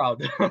 I'm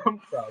proud. I'm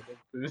proud of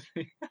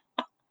Fousey.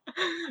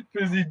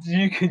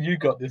 Fousey, you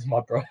got this,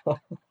 my brother.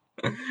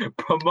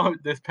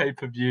 Promote this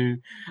pay-per-view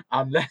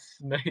and let's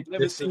make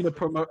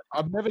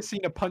I've never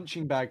seen a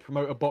punching bag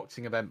promote a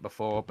boxing event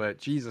before, but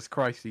Jesus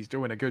Christ, he's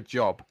doing a good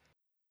job.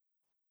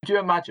 Could you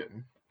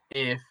imagine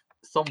if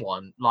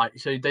someone, like,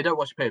 so they don't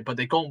watch the pay, but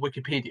they go on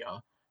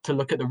Wikipedia to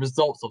look at the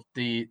results of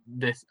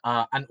this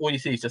and all you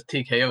see is just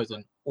TKOs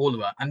and all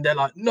of it, and they're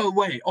like, no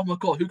way, oh my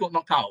god, who got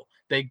knocked out?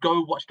 They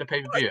go watch the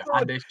pay-per-view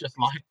and it's just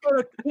like,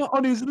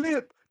 on his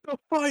lip, the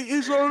fight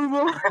is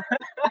over.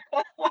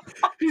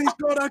 He's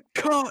got a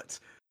cut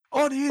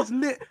on his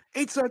lip.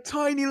 It's a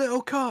tiny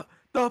little cut.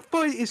 The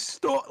fight is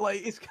stopped.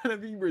 Like, it's gonna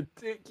be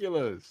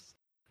ridiculous.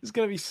 It's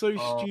gonna be so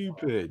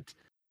stupid.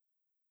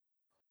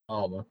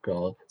 Oh my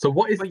god! So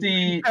what is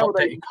the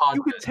updated card?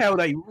 You can tell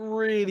they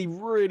really,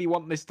 really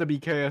want this to be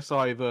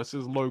KSI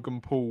versus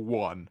Logan Paul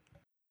 1.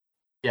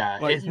 Yeah,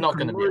 like, it's not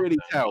going to be. Really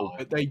tell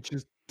that they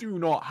just do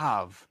not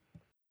have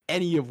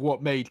any of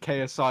what made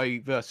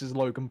KSI versus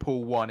Logan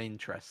Paul 1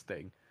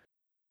 interesting.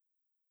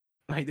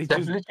 Like, they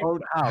just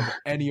don't have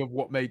any of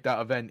what made that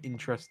event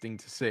interesting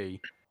to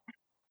see.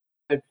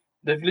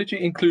 They've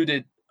literally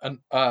included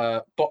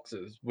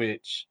boxers,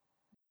 which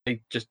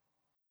they just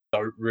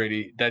don't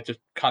really. They're just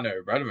kind of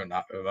irrelevant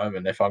at the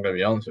moment. If I'm going to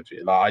be honest with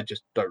you, like, I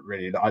just don't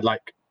really. I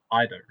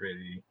don't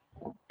really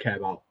care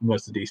about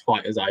most of these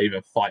fighters that are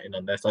even fighting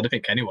on this. I don't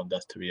think anyone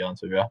does, to be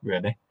honest with you,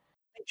 really.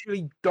 I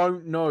actually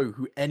don't know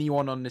who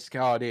anyone on this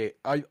card is.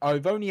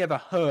 I've only ever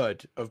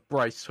heard of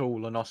Bryce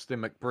Hall and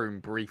Austin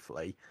McBroom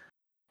briefly.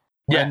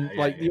 The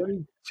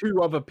only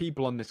two other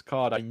people on this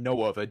card I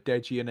know of are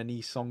Deji and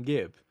Anis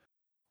Songib.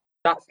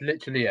 That's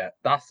literally it.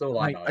 That's all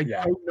I know. I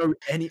don't know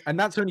any, and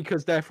that's only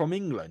because they're from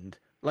England.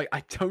 Like,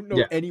 I don't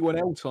know anyone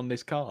else on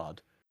this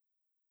card.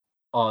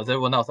 Oh, is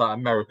everyone else like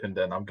American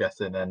then, I'm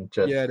guessing, and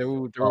just... Yeah, they're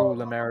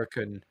all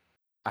American.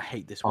 I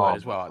hate this word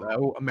as well. They're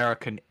all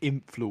American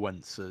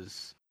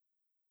influencers.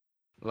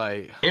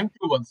 Like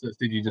influencers,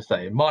 did you just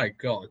say? My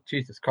God,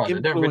 Jesus Christ! I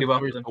don't really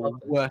work is the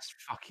worst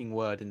fucking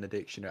word in the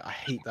dictionary. I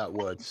hate that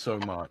word so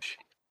much.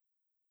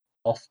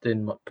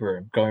 Austin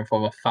McBroom going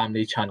from a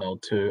family channel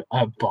to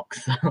a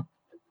boxer.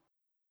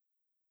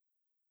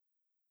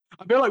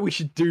 I feel like we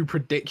should do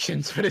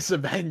predictions for this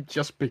event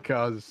just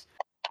because.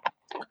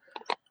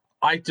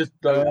 I just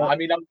don't. I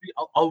mean,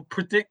 I'll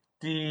predict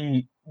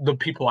the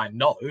people I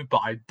know, but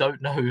I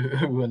don't know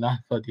who enough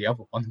for the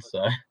other ones.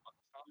 So I'm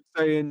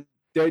saying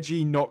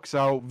Deji knocks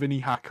out Vinny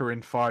Hacker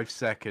in 5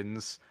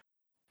 seconds.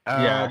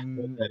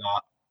 I'm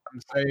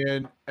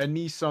saying a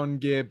Nissan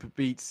Gibb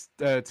beats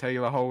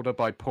Taylor Holder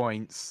by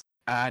points.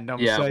 And I'm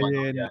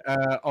saying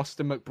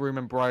Austin McBroom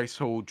and Bryce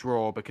Hall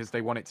draw because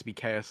they want it to be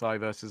KSI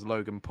versus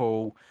Logan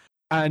Paul.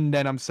 And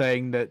then I'm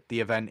saying that the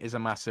event is a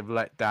massive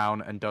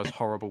letdown and does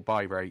horrible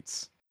buy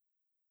rates.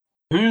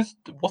 What's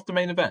the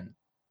main event?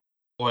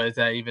 Or is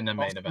there even a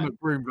main Austin event?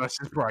 McBroom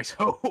versus Bryce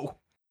Hall.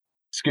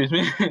 Excuse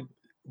me?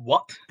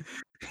 What?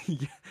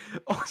 Yeah,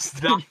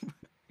 Austin.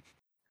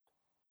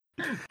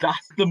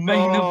 That's the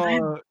main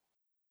event.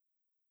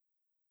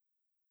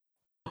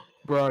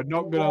 Bro,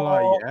 not gonna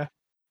lie, yeah.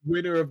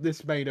 Winner of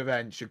this main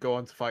event should go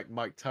on to fight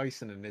Mike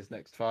Tyson in his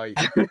next fight.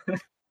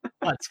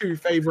 My 2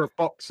 favorite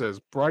boxers,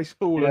 Bryce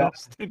Hall and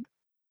Austin.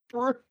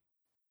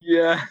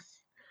 Yeah.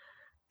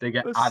 They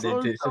get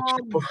added.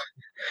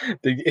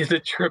 It's a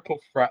triple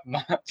threat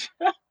match.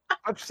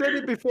 I've said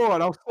it before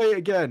and I'll say it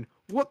again.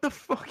 What the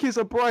fuck is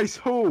a Bryce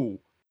Hall?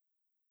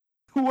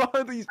 Who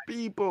are these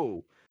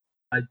people?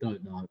 I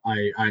don't know.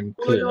 I'm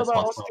all I know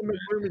about Austin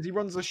McBroom is he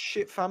runs a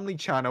shit family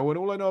channel, and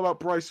all I know about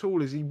Bryce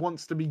Hall is he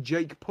wants to be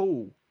Jake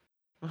Paul.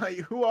 Like,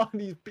 who are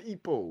these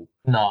people?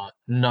 No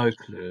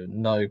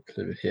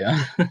clue here.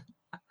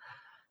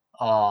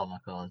 Oh my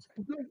God.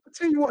 I'll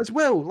tell you what as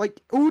well,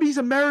 like, all these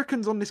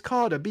Americans on this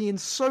card are being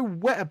so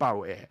wet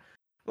about it.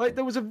 Like,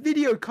 there was a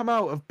video come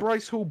out of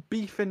Bryce Hall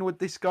beefing with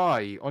this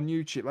guy on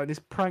YouTube, like this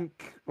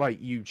prank,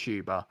 like,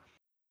 YouTuber.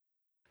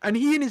 And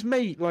he and his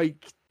mate,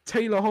 like,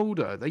 Taylor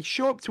Holder, they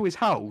show up to his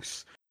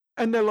house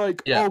and they're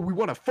like, oh, we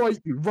want to fight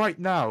you right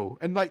now.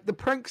 And, like, the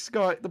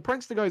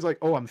prankster guy's like,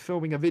 oh, I'm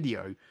filming a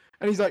video.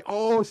 And he's like,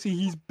 oh, see,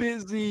 he's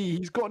busy.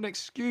 He's got an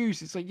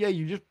excuse. It's like, yeah,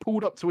 you just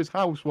pulled up to his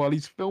house while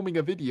he's filming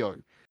a video.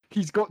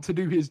 He's got to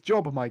do his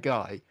job, my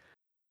guy.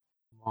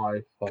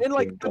 And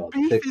like the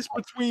beef is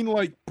between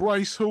like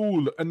Bryce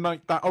Hall and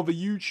like that other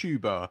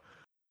YouTuber,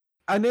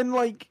 and then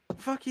like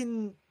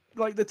fucking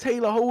like the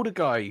Taylor Holder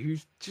guy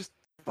who's just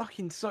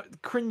fucking so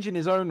cringe in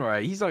his own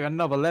way. He's like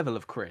another level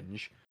of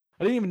cringe.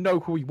 I didn't even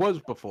know who he was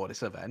before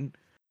this event,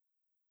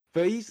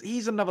 but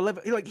he's another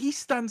level. Like he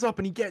stands up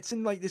and he gets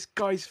in like this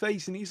guy's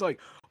face and he's like,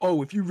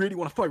 "Oh, if you really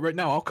want to fight right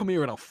now, I'll come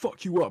here and I'll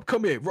fuck you up.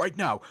 Come here right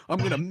now. I'm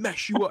gonna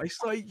mess you up."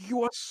 It's like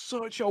you are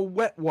such a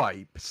wet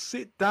wipe.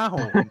 Sit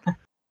down.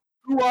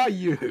 Who are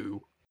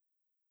you?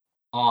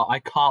 I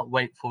can't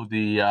wait for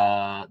the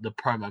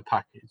promo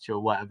package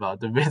or whatever.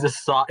 There is a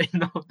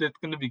sign of it's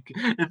gonna be.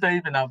 If they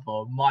even have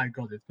one, my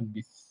God, it's gonna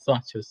be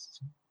such a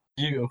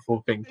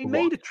beautiful thing. They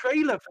made a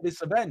trailer for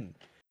this event.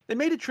 They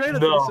made a trailer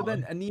for this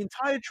event, and the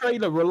entire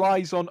trailer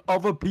relies on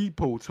other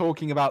people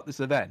talking about this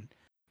event.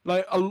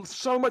 Like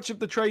so much of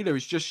the trailer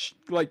is just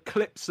like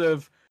clips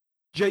of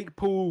Jake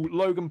Paul,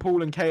 Logan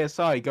Paul, and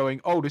KSI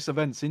going, "Oh, this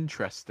event's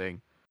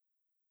interesting."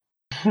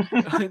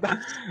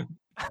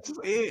 That's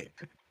it.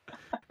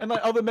 And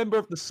like other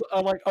members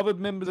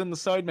in the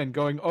Sidemen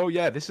going, "Oh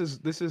yeah, this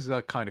is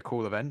a kind of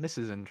cool event. This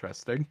is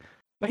interesting."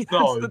 Like,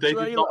 no, they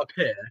did not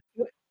appear.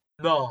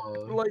 No,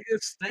 like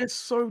it's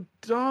so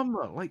dumb.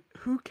 Like,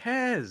 who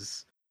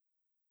cares?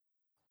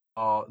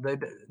 Oh,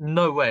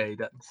 no way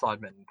that the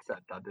Sidemen said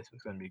that this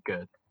was going to be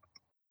good.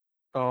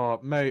 Oh,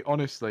 mate,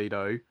 honestly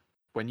though,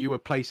 when you were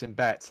placing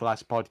bets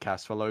last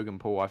podcast for Logan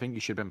Paul, I think you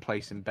should have been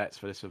placing bets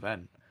for this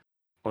event.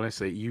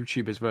 Honestly,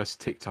 YouTubers versus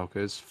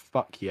TikTokers,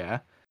 fuck yeah.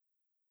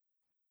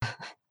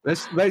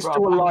 Let's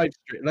do a live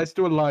stream. Let's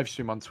do a live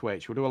stream on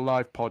Twitch. We'll do a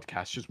live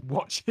podcast just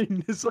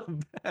watching this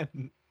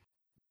event.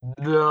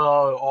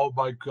 No, oh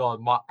my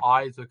God, my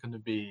eyes are gonna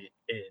be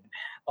in.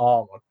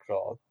 Oh my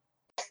God.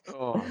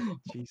 Oh,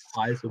 Jesus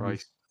eyes Christ. Will be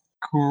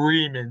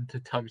screaming to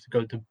tell me to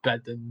go to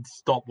bed and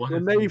stop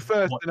watching. When they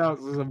first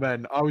announced this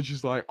event, I was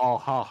just like, oh,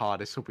 haha,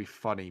 this will be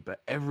funny.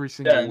 But every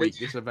single week,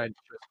 this event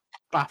just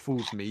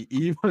baffles me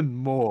even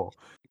more.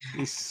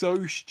 It's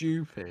so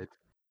stupid.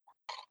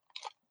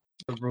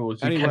 The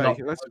rules. Anyway,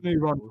 let's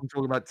move on from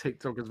talking about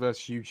TikTokers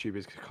versus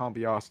YouTubers because I can't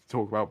be asked to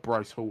talk about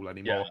Bryce Hall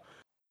anymore.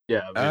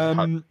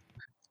 Yeah.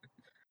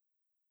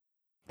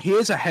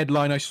 Here's a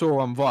headline I saw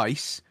on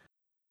Vice.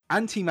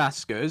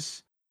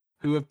 Anti-maskers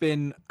who have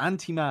been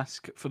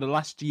anti-mask for the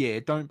last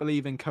year, don't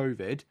believe in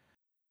COVID,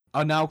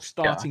 are now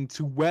starting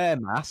to wear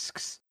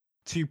masks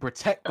to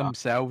protect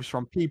themselves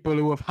from people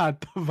who have had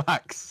the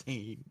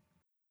vaccine.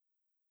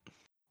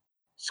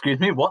 Excuse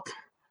me, what?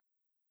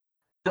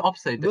 The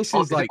opposite. This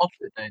is like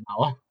opposite day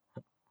now.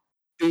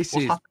 This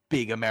is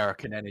big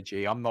American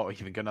energy. I'm not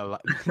even gonna.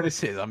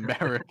 This is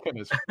American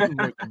as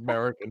most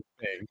American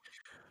thing.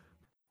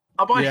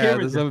 Am I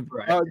hearing this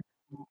right?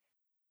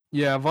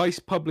 Yeah, Vice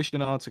published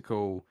an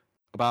article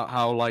about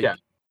how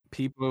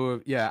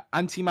people who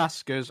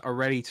anti-maskers are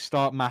ready to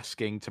start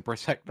masking to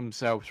protect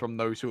themselves from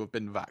those who have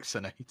been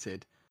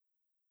vaccinated.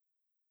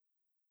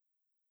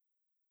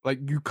 Like,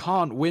 you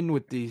can't win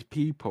with these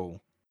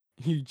people.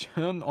 You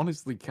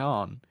honestly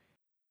can't.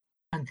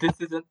 And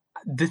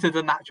this is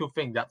an actual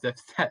thing that they've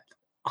said.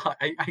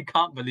 I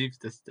can't believe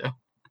this still.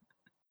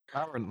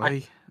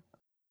 Apparently.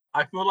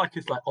 I feel like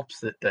it's like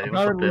opposite day.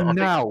 Apparently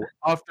now,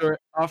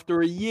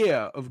 after a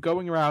year of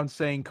going around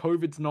saying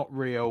COVID's not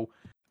real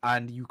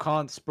and you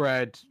can't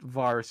spread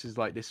viruses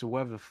like this or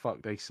whatever the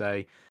fuck they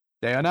say,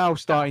 they are now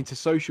starting to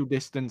social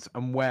distance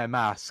and wear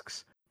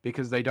masks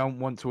because they don't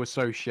want to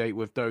associate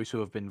with those who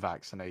have been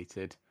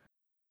vaccinated.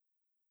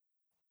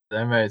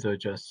 They may as well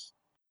just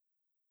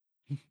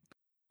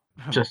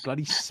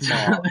bloody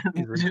smart.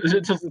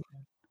 just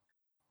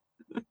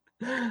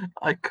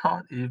I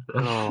can't even.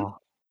 Oh.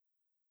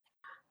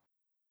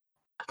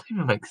 That doesn't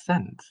even make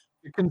sense.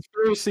 The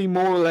conspiracy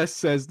more or less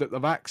says that the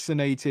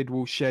vaccinated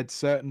will shed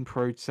certain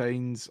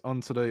proteins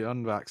onto the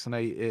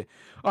unvaccinated.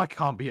 I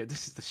can't be it.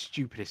 This is the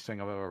stupidest thing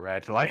I've ever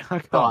read. Like, I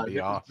can't be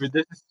asked.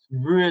 This is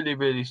really,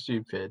 really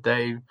stupid.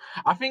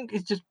 I think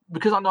it's just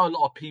because I know a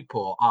lot of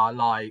people are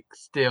like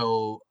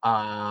still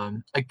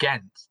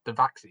against the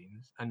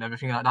vaccines and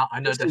everything like that. I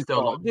know there's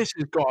still this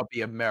has got to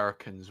be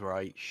Americans,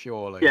 right?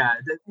 Surely.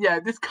 Yeah.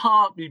 This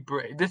can't be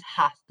British. That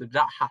has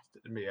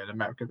to be an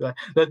American.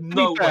 There's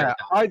no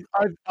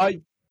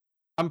way.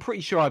 I'm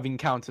pretty sure I've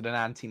encountered an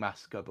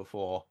anti-masker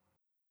before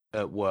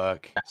at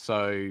work,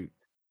 so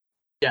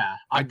yeah,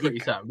 I'm pretty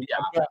certain.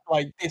 Yeah,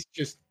 like this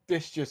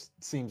just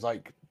seems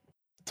like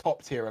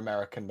top tier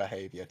American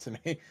behavior to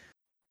me.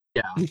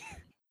 Yeah,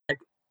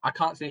 I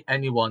can't see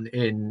anyone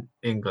in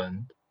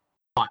England.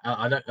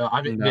 I don't.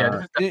 I mean,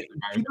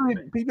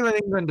 people in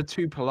England are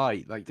too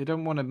polite. Like, they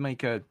don't want to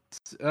make a.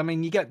 I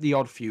mean, you get the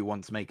odd few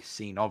want to make a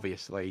scene,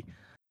 obviously,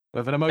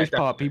 but for the most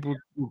part, people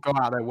will go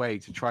out of their way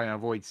to try and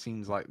avoid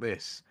scenes like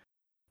this.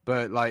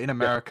 But like in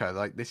America,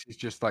 like this is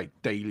just like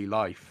daily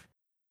life.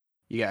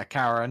 You get a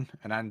Karen,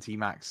 an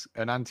anti-masker,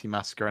 an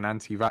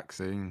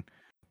anti-vaccine.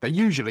 They're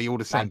usually all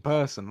the same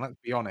person. Let's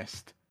be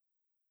honest.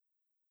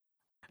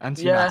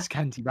 Anti-mask,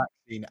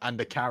 anti-vaccine, and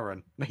a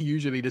Karen. They're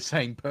usually the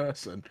same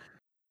person.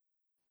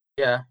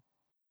 Yeah,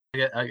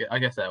 I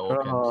guess they're all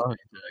into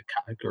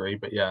a category,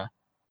 but yeah.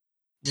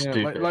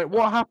 Like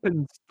what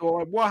happened?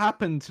 Or what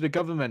happened to the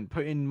government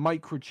putting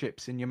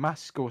microchips in your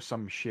mask or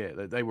some shit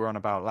that they were on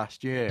about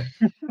last year?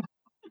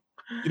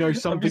 You know,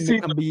 something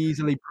that can be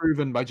easily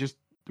proven by just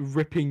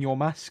ripping your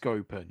mask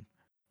open.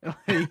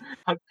 Have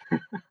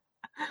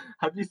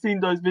you seen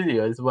those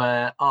videos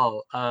where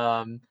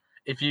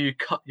if you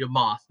cut your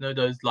mask,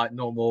 those like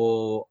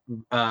normal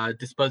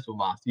disposable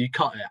masks, you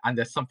cut it and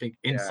there's something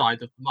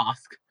inside of the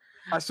mask.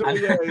 I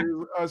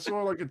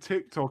saw like a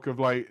TikTok of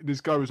like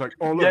this guy was like,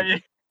 oh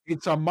look,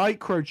 it's a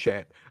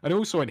microchip, and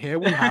also in here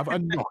we have a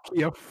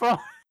Nokia phone.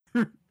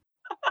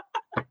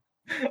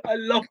 I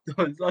love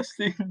those. I've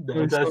seen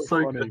those. They're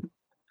so funny. Good.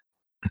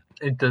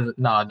 It doesn't.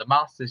 No, the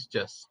mask is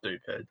just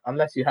stupid.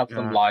 Unless you have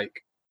some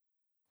like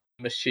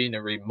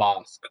machinery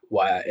mask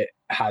where it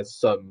has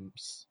some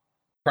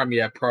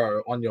Premiere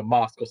Pro on your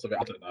mask or something.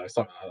 I don't know,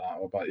 something like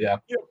that. But yeah,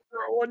 Premiere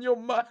Pro on your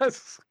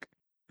mask.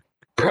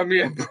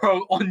 Premiere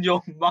Pro on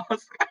your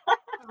mask.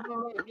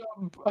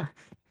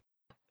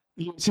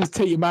 You just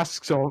take your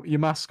mask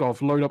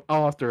off, load up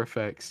After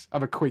Effects,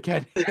 have a quick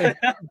edit.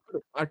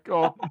 My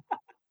God.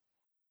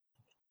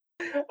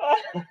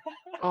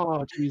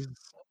 Oh Jesus.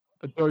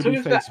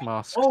 Adobe face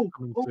masks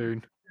coming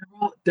soon.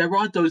 There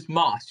are those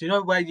masks,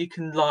 where you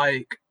can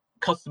like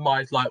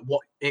customize like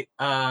what it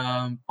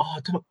I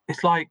don't know.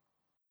 It's like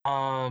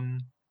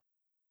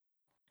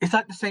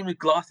the same with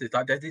glasses.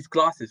 Like there's these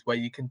glasses where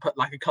you can put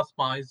like a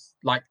customized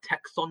like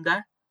text on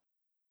there.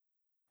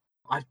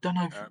 I don't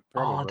know.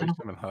 I don't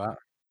know.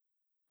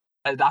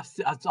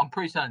 I'm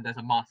pretty certain there's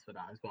a mask for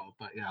that as well.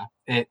 But yeah,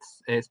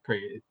 it's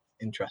pretty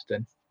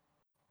interesting.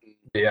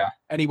 Yeah.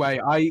 Anyway,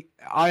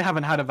 I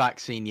haven't had a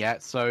vaccine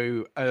yet,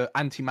 so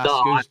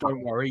anti-maskers,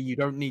 don't worry. You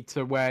don't need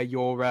to wear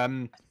your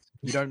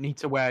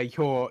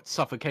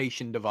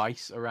suffocation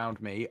device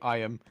around me. I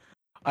am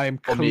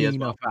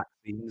clean of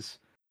vaccines.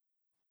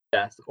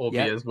 Yes, or me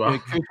as well.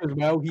 Chris as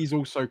well. He's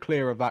also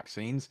clear of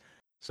vaccines.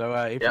 So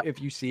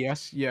if you see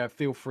us,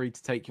 feel free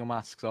to take your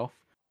masks off,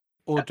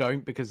 or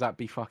don't, because that'd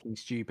be fucking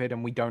stupid,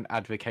 and we don't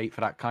advocate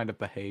for that kind of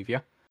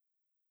behavior.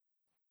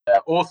 Yeah,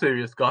 all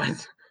serious,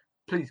 guys.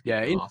 Please.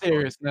 In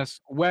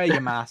seriousness, wear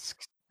your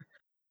masks.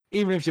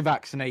 Even if you're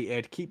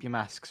vaccinated, keep your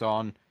masks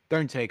on.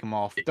 Don't take them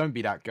off. Don't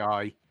be that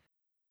guy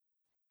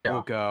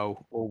or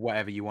girl or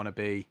whatever you want to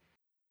be.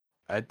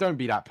 Don't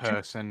be that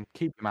person.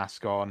 Keep your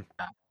mask on.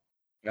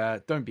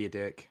 Don't be a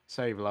dick.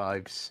 Save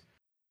lives.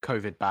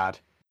 COVID bad.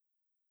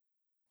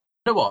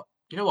 You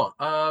know what?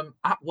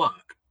 At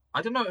work,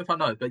 I don't know if I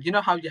know, but you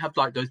know how you have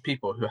like those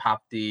people who have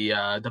the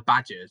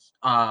badges,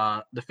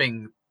 the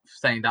thing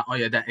saying that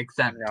they're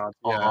exempt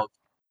of.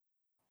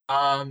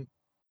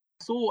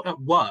 saw at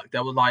work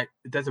there were like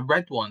there's a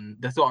red one,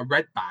 there's got a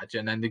red badge,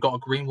 and then they got a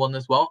green one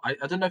as well. I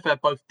don't know if they're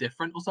both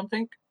different or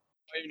something.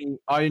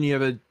 I only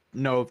ever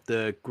know of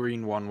the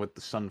green one with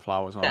the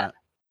sunflowers on it.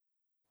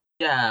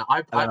 Yeah,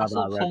 I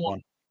saw someone.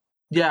 One.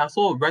 Yeah, I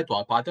saw a red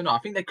one, but I don't know. I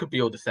think they could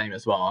be all the same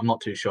as well. I'm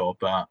not too sure,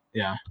 but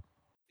yeah.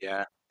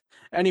 Yeah.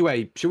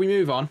 Anyway, should we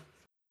move on?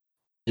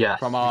 Yeah.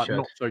 From our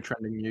not so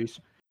trending news.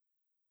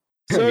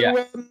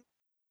 So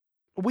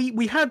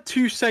we had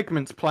 2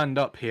 segments planned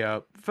up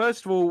here.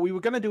 First of all, we were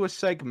going to do a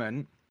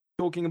segment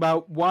talking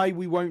about why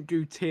we won't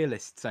do tier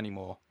lists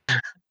anymore.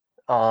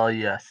 Oh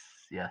yes.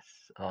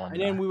 Oh,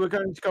 and then we were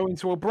going to go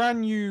into a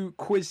brand new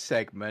quiz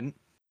segment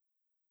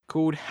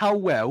called How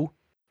Well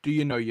Do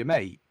You Know Your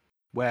Mate?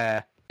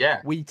 Where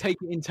we take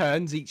it in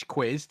turns each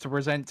quiz to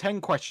present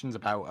 10 questions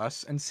about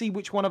us and see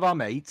which one of our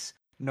mates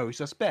knows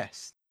us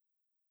best.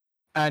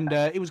 And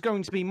it was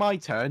going to be my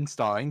turn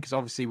starting, because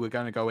obviously we're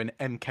going to go in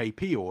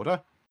MKP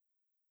order.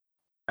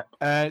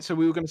 So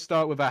we were going to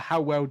start with a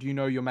How Well Do You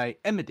Know Your Mate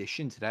M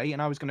edition today,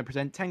 and I was going to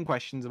present 10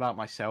 questions about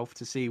myself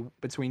to see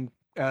between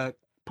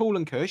Paul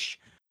and Kush,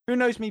 who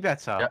knows me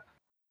better.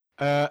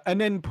 And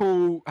then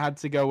Paul had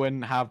to go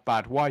and have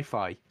bad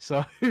Wi-Fi,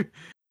 so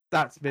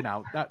that's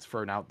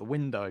thrown out the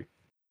window.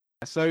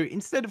 So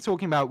instead of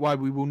talking about why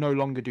we will no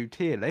longer do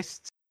tier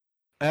lists,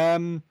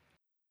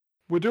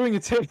 we're doing a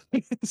tier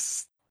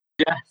list.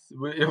 Yes,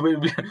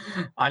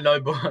 I know,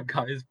 but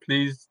guys,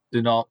 please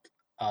do not.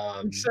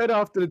 We said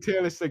after the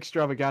tier list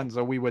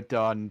extravaganza we were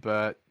done,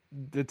 but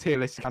the tier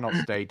list cannot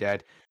stay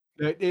dead.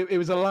 It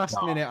was a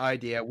last-minute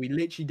idea. We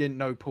literally didn't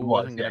know Paul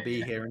wasn't going to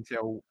be here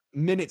until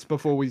minutes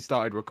before we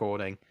started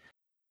recording.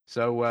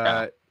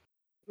 So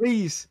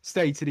please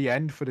stay to the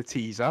end for the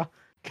teaser.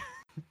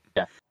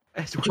 Yeah,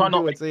 we'll try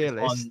not make this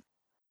one.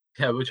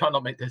 Yeah, we'll try not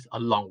to make this a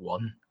long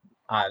one.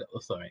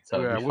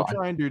 We'll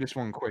try and do this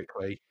one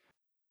quickly.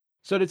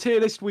 So the tier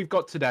list we've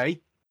got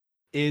today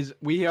is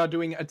we are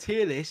doing a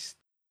tier list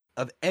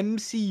of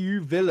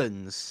MCU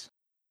villains.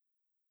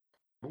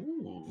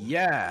 Ooh.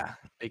 Yeah,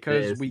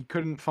 because we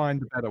couldn't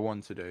find a better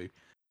one to do.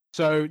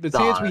 So the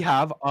tiers we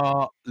have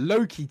are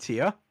Loki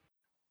tier.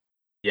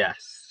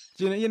 Yes.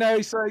 You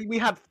know, so we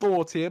had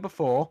Thor tier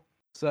before.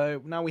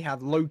 So now we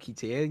have Loki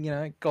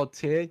tier, God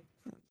tier.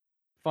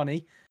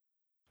 Funny.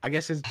 I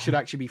guess it should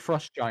actually be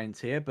Frost Giant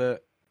tier,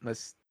 but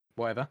let's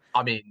whatever.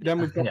 I mean, then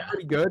we've got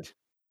Pretty Good.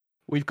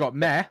 We've got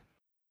Meh.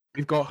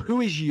 We've got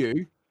Who Is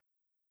You?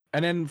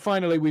 And then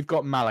finally we've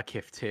got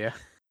Malekith tier.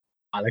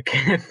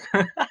 Malekith.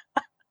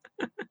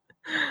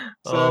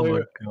 Oh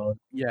my god.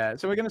 Yeah,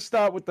 so we're going to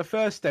start with the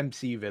first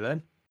MC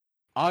villain,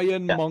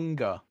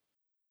 Ironmonger.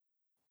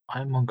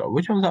 Ironmonger.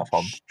 Which one was that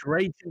from?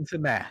 Straight into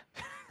Meh.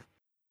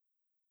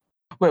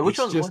 Wait, which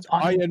one? Just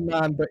Iron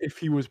Man, but if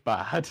he was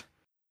bad.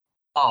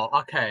 Oh,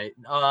 okay.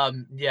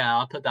 Yeah,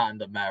 I'll put that in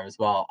the Meh as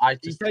well.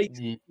 He takes.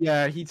 He's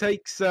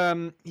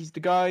the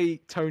guy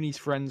Tony's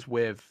friends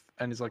with,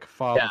 and is like a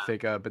father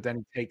figure. But then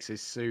he takes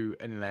his suit,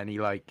 and then he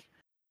like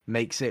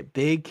makes it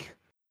big,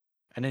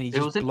 and then he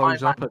just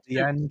blows up at the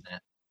end.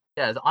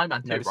 Yeah, it's Iron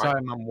Man 2, it's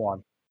Iron Man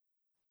 1.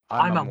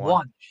 Iron Man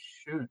 1.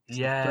 Shoot.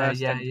 Yeah.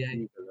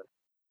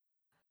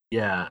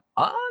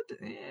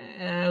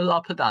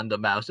 I'll put that in the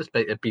Meh. It's just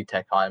a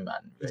B-Tech Iron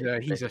Man.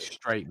 Really, he's a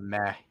straight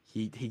Meh.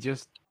 He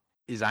just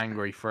is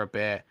angry for a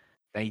bit,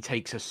 then he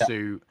takes a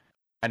suit,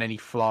 and then he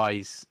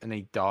flies, and then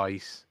he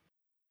dies.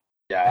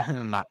 Yeah.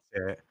 And that's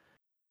it.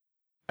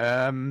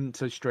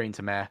 So straight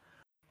into Meh.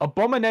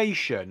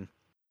 Abomination.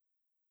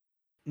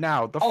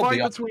 Now, the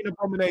fight between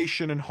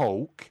Abomination and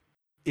Hulk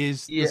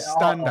is the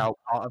standout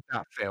part of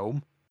that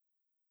film.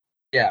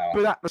 Yeah.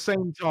 But at the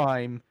same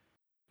time,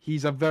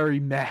 he's a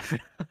very Meh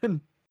villain.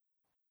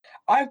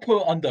 I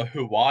put under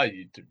Who Are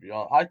You, to be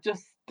honest. I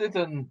just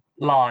didn't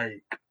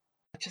like...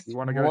 You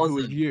want to go Who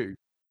Is You?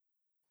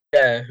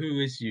 Yeah,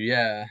 Who Is You,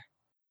 yeah.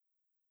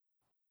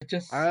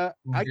 I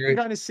can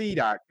kind of see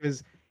that,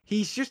 because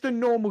he's just a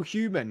normal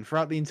human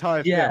throughout the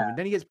entire film, and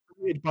then he gets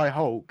buried by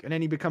Hulk, and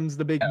then he becomes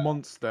the big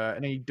monster,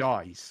 and then he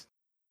dies.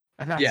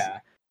 And that's...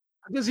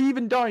 Does he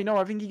even die? No,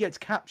 I think he gets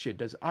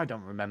captured. I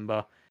don't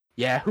remember.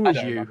 Yeah, Who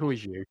Is You? Who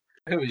Is You?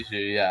 Who Is You,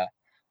 yeah.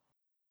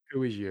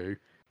 Who Is You?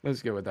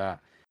 Let's go with that.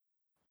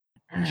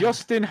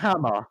 Justin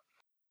Hammer.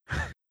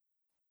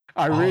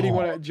 I really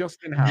want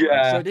Justin Hammer.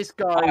 Yeah, so this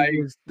guy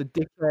was the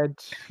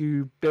dickhead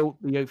who built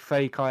the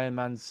fake Iron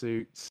Man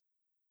suits.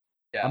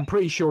 Yeah. I'm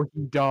pretty sure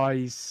he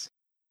dies.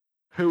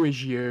 Who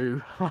is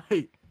you?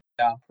 Right.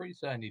 Yeah, I'm pretty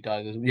certain he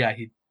died. Yeah,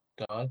 he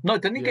died. No,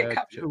 didn't he get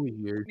captured? Who is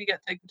you? Didn't he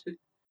get taken to...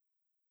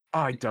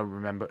 I don't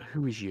remember.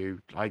 Who is you?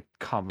 I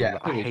can't remember.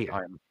 I hate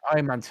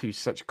Iron Man 2 is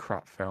such a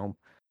crap film.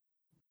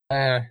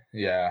 Yeah,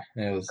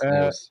 it was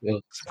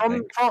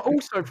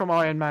also from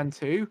Iron Man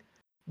 2,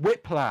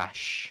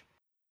 Whiplash.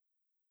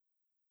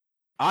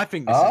 I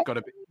think this has got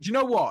to be... Do you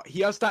know what?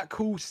 He has that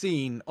cool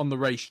scene on the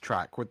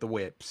racetrack with the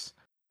whips.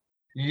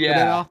 Yeah. But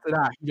then after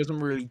that, he doesn't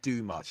really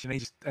do much, and he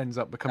just ends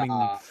up becoming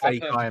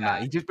fake Iron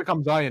Man. He just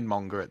becomes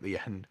Ironmonger at the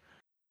end.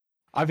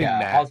 I think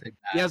Meh.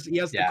 He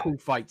has the cool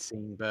fight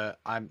scene, but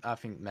I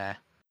think Meh.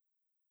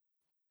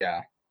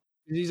 Yeah.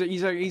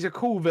 He's a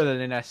cool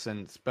villain in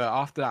essence, but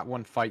after that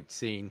one fight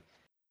scene,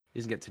 he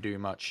doesn't get to do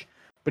much.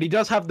 But he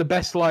does have the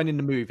best line in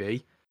the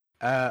movie.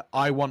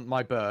 I want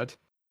my bird.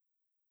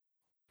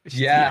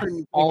 Yeah.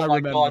 Oh my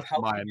god,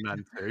 how Iron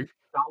Man 2.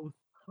 That was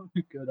so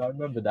good. I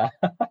remember that.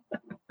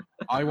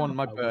 I want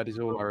my bird is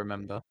all I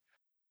remember.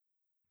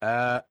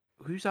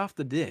 Who's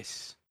after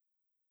this?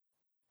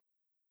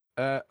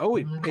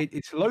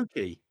 It's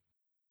Loki.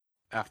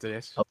 After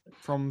this,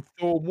 from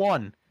Thor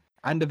 1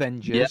 and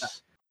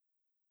Avengers,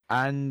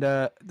 and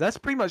that's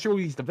pretty much all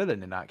he's the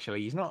villain in. Actually,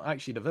 he's not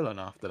actually the villain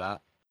after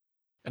that,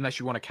 unless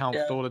you want to count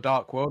Thor: The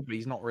Dark World, but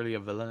he's not really a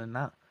villain in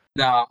that.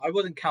 No, I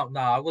wouldn't count.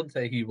 No, I wouldn't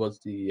say he was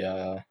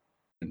the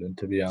villain,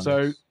 to be honest.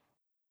 So,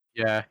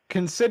 yeah,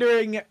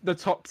 considering the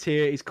top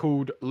tier is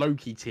called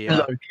Loki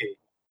tier,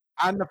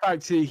 and the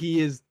fact that he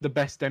is the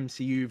best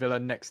MCU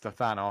villain next to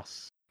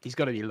Thanos, he's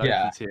got to be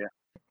Loki tier.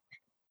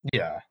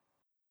 Yeah.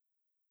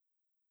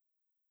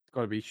 It's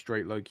got to be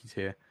straight Loki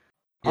tier.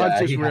 I've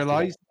just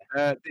realised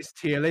this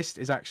tier list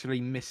is actually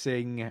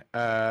missing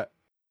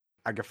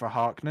Agatha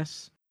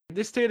Harkness.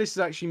 This tier list is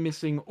actually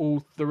missing all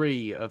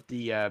 3 of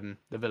the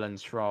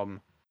villains from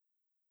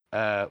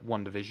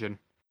WandaVision.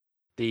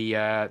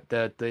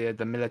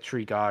 The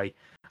military guy.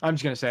 I'm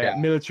just gonna say it.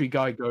 Military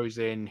guy goes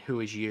in. Who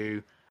is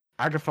you?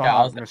 Agatha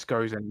Harkness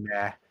goes in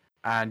there,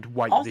 and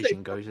White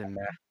Vision goes in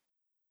there.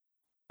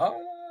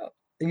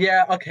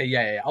 Yeah, okay,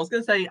 yeah. I was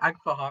gonna say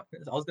Agatha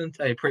Harkness. I was gonna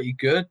say pretty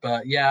good,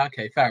 but yeah,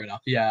 okay, fair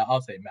enough. Yeah,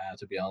 I'll say Mare,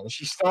 to be honest.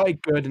 She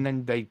started good, and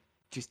then they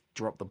just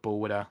dropped the ball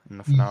with her in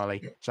the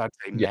finale. So I'd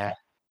say Mare.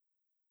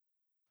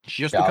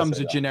 She just becomes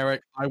a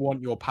generic, I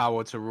want your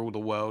power to rule the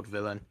world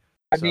villain.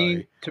 I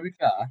mean, to be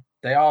fair,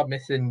 they are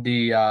missing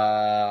the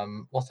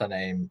what's her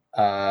name?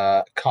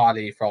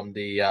 Carly from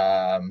the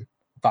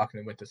Falcon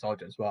and Winter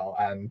Soldier as well.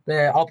 And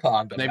I'll put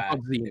under. They've got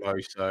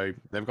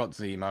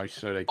Zemo,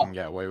 so they can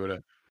get away with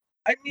it.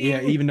 I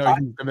mean, even though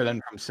he's the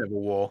villain from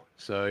Civil War,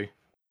 so. I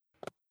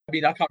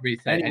mean, I can't really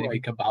say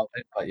anything about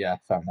it, but yeah,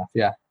 fair enough.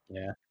 Yeah.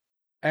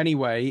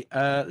 Anyway,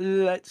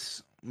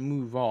 let's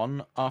move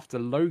on. After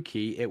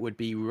Loki, it would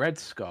be Red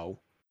Skull.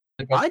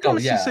 I'd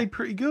honestly say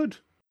pretty good,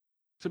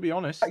 to be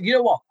honest. You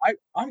know what?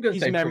 I'm going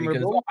to say memorable. Pretty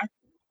good as well.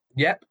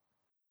 Yep.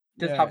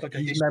 Just have like a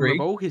history.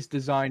 Memorable. His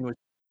design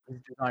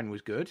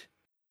was good.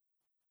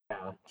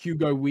 Yeah.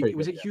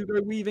 Was it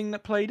Hugo Weaving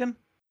that played him?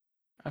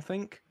 I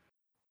think.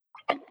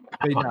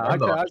 I'd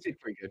say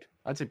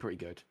pretty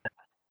good.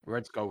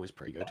 Red Skull was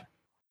pretty good.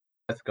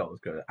 Red Skull was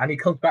good, and he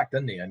comes back,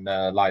 doesn't he? And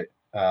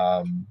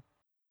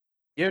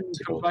he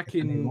comes back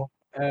in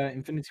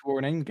Infinity War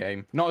and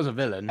Endgame, not as a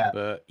villain,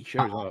 but he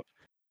shows up.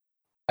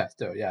 Yeah,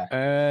 still,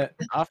 yeah.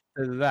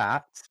 After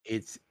that,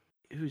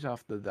 who's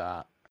after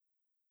that?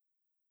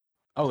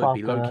 Oh, it'd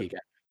be Loki again.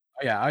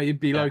 Oh, yeah, it'd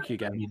be Loki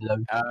again.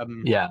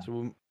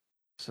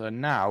 So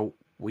now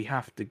we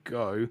have to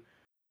go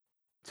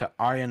to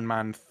Iron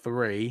Man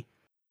 3,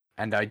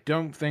 and I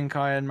don't think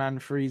Iron Man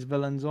 3's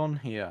villain's on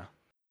here.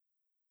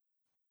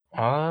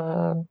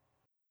 No,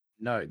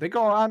 they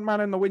got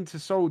Ant-Man and the Winter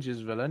Soldier's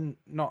villain,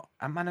 not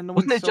Ant-Man and the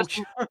Winter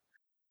Soldier.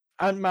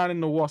 Ant-Man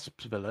and the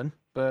Wasp's villain,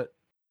 but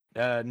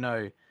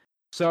no.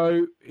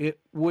 So it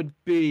would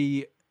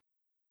be.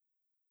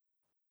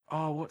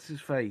 Oh, what's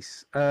his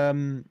face? What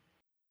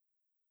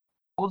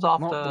was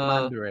after not the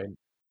Mandarin?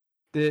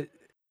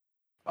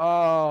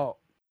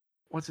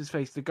 What's his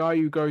face? The guy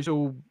who goes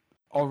all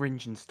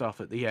orange and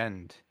stuff at the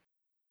end.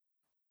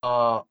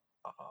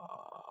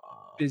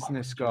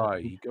 Business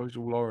guy. He goes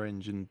all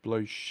orange and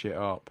blows shit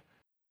up.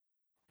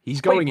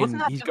 He's going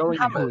in. He's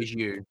going in. Who is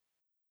you?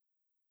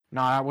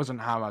 No, that wasn't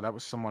Hammer. That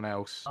was someone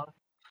else.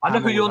 I know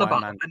who you're on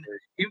about.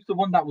 He was the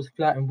one that was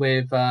flirting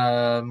with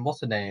what's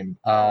the name?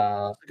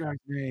 What's the guy's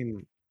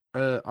name?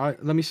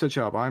 Let me search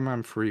up Iron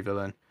Man 3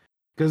 villain.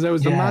 Because there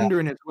was the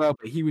Mandarin as well,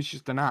 but he was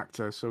just an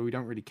actor, so we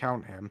don't really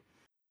count him.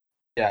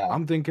 Yeah.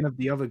 I'm thinking of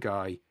the other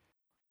guy.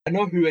 I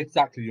know who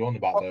exactly you're on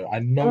about, though. I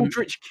know.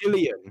 Aldrich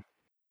Killian.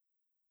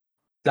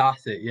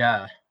 That's it,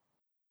 yeah.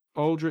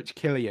 Aldrich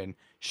Killian.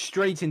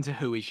 Straight into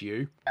Who Is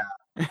You.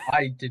 Yeah.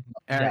 I did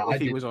not.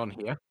 He was on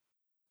here.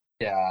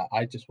 Yeah,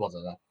 I just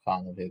wasn't a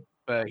fan of it.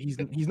 But he's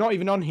not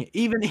even on here.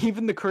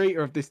 Even the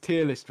creator of this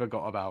tier list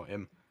forgot about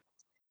him.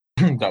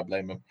 Don't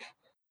blame him.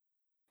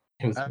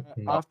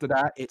 After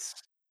that,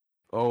 it's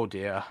oh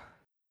dear.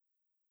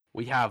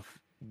 We have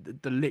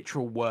the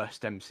literal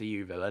worst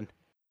MCU villain,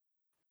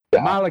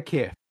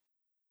 Malekith,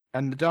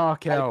 and the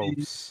Dark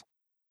Elves.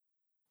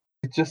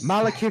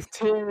 Malekith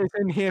tier is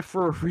in here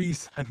for a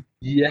reason.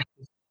 Yeah.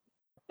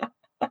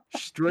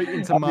 Straight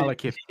into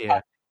Malekith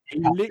tier. He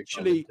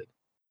literally.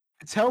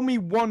 Tell me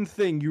one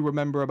thing you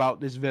remember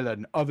about this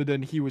villain, other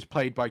than he was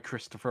played by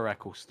Christopher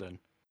Eccleston.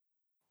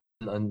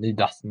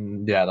 That's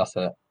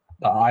it.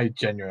 I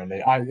genuinely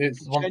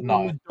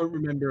don't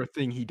remember a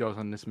thing he does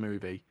in this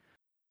movie.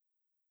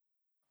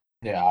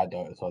 Yeah, I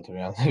don't. So to be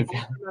honest, what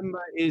I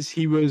remember is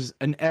he was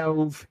an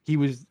elf. He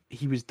was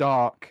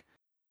dark,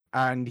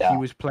 and he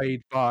was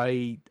played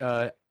by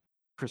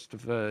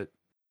Christopher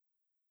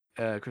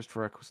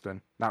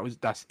Eccleston.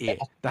 That's it.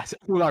 That's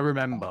all I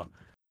remember.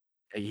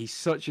 He's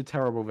such a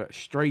terrible villain.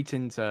 Straight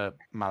into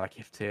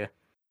Malekith tier.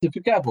 It's a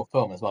forgettable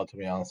film as well, to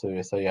be honest with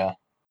you. So yeah.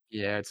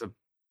 Yeah, it's a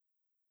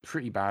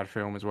pretty bad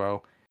film as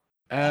well.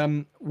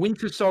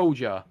 Winter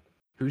Soldier,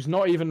 who's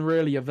not even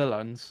really a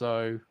villain,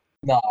 so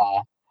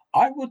Nah,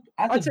 I would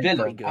as a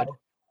villain. Good.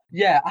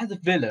 As a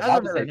villain,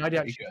 I'd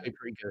actually say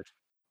pretty good.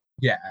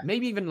 Yeah,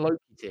 maybe even Loki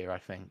tier, I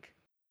think.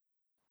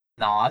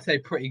 No, I'd say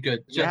pretty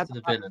good just as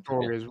a villain.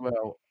 Story as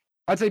well.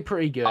 I'd say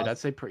pretty good. Yeah,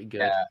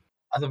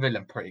 as a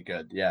villain, pretty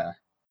good. Yeah.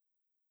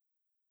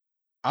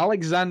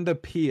 Alexander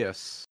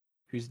Pierce,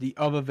 who's the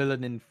other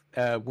villain in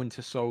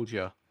Winter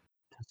Soldier.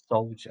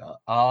 I'd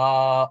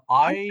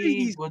say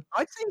he's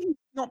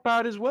not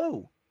bad as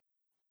well.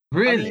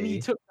 Really? I mean,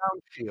 he took down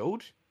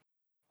Shield.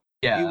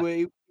 Yeah.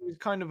 He was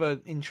kind of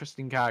an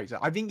interesting character.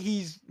 I think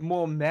he's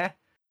more meh.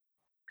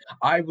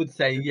 I would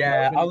say,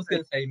 yeah. I was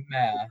going to say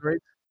meh.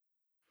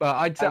 But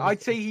I'd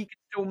say he could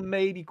still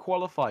maybe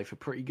qualify for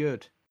pretty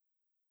good.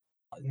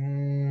 I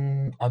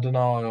don't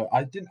know.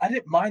 I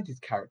didn't mind his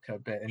character a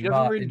bit. He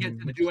doesn't really get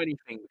to do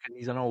anything because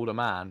he's an older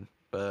man.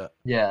 But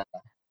yeah,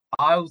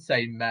 I would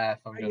say meh. If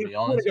I'm going to be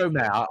honest.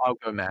 I'll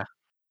go meh.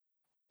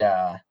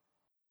 Yeah.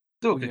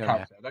 Still a good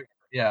character.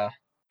 Yeah.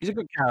 He's a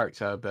good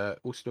character, but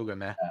we'll still go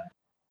meh.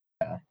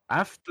 Yeah.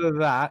 After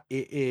that,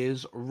 it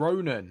is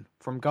Ronan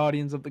from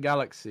Guardians of the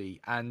Galaxy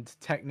and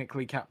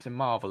technically Captain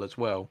Marvel as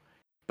well.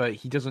 But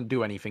he doesn't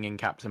do anything in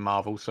Captain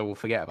Marvel, so we'll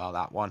forget about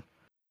that one.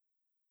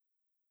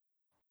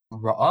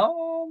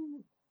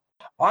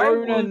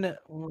 Ronan's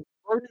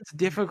a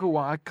difficult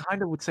one. I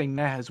kind of would say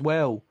meh as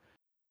well.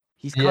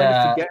 He's kind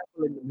of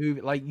forgettable in the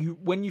movie. Like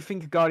when you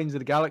think of Guardians of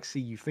the Galaxy,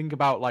 you think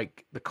about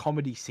like the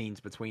comedy scenes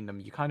between them.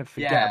 You kind of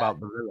forget about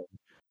the villain.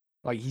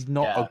 Like he's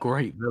not a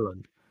great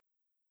villain.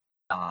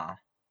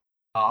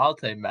 I'll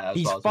say meh.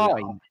 He's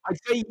fine.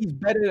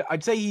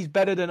 I'd say he's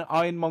better than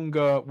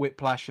Ironmonger,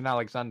 Whiplash, and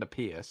Alexander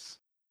Pierce.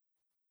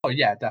 Oh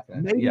yeah,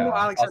 definitely. Maybe not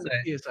Alexander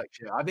Pierce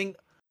actually. I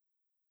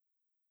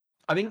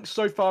think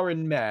so far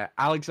in meh,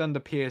 Alexander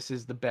Pierce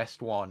is the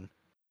best one.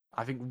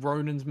 I think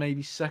Ronan's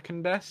maybe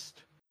second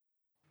best.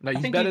 No,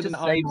 he's better than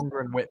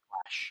Ironmonger and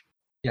Whiplash.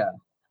 Yeah.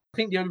 I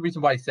think the only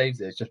reason why he saves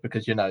it is just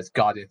because, it's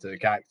Guardians of the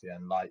Galaxy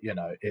and,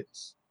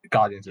 it's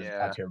Guardians is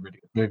actually a really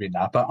good movie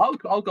now. But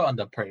I'll go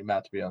under pretty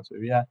meh, to be honest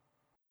with you,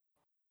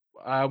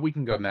 yeah. We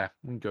can go meh.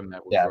 We can go meh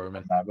with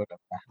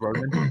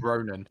Ronan.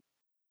 Ronan.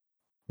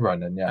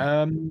 Ronan,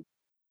 yeah.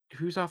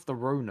 Who's after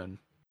Ronan?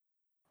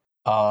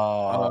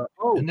 Ultron.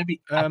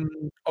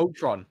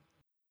 Ultron.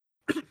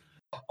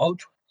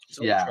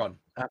 Ultron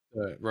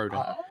after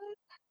Ronan.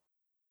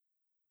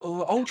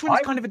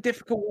 Ultron's kind of a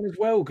difficult one as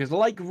well because,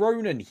 like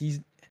Ronan, he's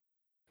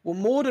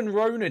more than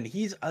Ronan.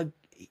 He's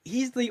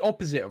the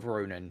opposite of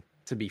Ronan.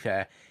 To be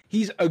fair,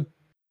 he's a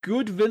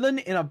good villain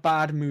in a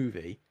bad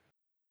movie.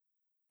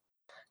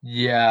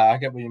 Yeah, I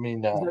get what you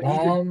mean there. He's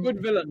a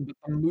good villain, but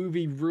the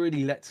movie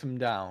really lets him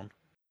down.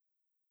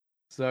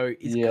 So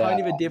it's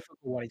kind of a difficult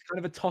one. It's kind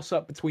of a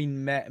toss-up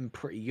between meh and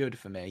pretty good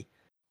for me.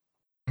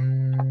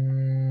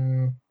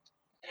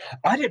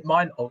 I didn't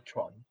mind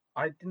Ultron.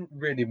 I didn't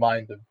really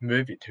mind the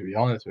movie, to be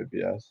honest with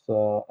you.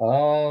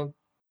 So,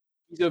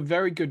 he's a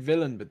very good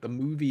villain, but the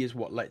movie is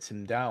what lets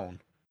him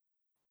down.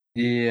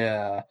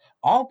 Yeah,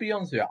 I'll be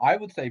honest with you. I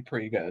would say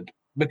pretty good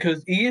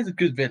because he is a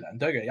good villain.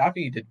 Don't get me. I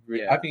think he did.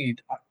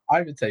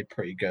 I would say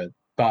pretty good.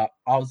 But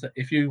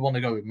if you want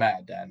to go with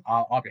meh, then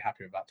I'll be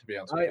happy with that. To be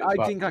honest, I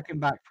think I can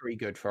back pretty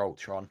good for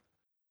Ultron.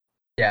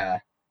 Yeah,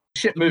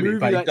 shit movie,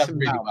 but he does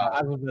really well.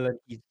 As a villain,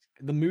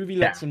 the movie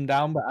lets him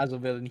down, but as a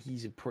villain,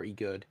 he's pretty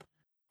good.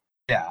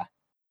 Yeah.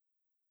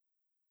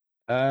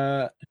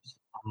 After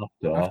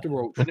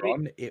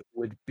Ultron, it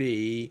would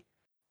be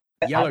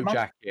Yellow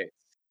Jacket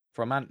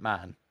from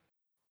Ant-Man.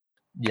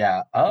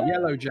 Yeah.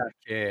 Yellow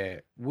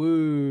Jacket.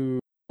 Woo.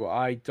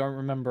 I don't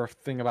remember a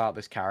thing about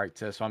this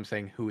character, so I'm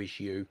saying who is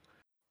you?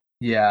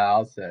 Yeah,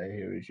 I'll say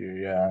who is you,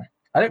 yeah.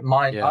 I don't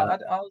mind. Yeah. I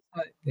was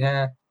like,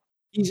 yeah.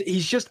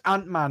 He's just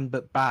Ant-Man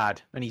but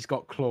bad, and he's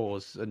got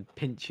claws and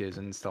pinches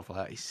and stuff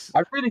like that.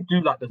 I really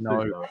do like the suit,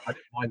 though. I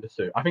didn't mind the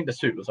suit. I think the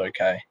suit was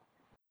okay.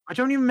 I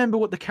don't even remember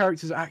what the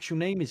character's actual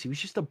name is. He was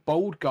just a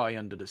bald guy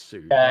under the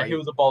suit. Yeah, right? He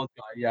was a bald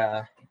guy,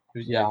 yeah. I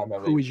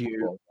remember. Who is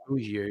you? Who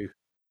is you?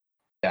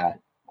 Yeah.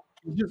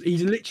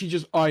 He's literally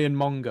just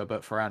Ironmonger,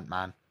 but for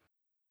Ant-Man.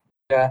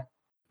 Yeah.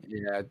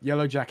 Yeah,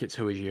 Yellow Jacket's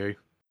who is you?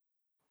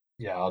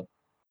 Yeah.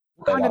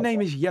 What kind of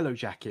name is Yellow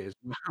Jacket?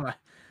 I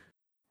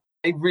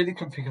really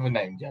couldn't think of a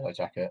name, Yellow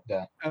Jacket.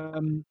 Yeah.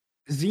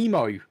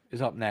 Zemo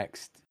is up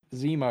next.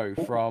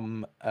 Zemo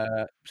from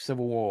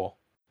Civil War.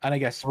 And I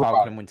guess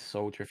Falcon and Winter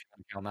Soldier, if you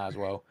can count that as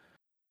well.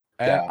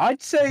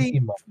 I'd say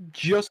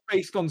just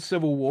based on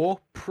Civil War,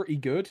 pretty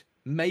good.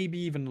 Maybe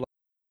even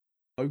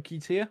Loki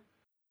tier.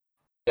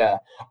 Yeah,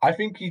 I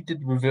think he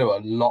did reveal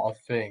a lot of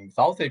things.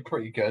 I'll say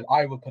pretty good.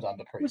 I would put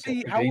under pretty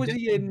good.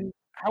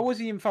 How was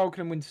he in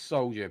Falcon and Winter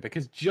Soldier?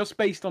 Because just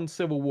based on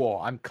Civil War,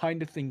 I'm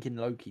kind of thinking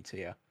Loki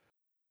tier.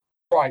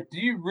 Right.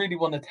 Do you really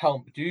want to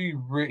tell me?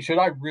 Should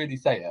I really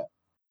say it?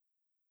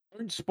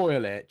 Don't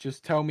spoil it.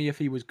 Just tell me if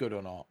he was good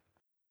or not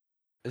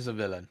as a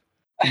villain.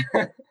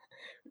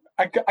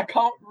 I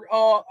can't.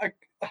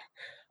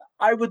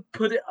 I would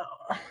put it.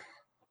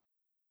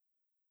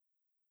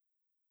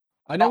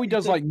 I know he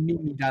does like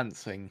mini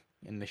dancing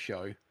in the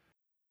show.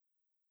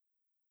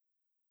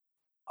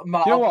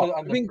 I'll put it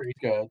under pretty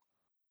good.